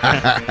this.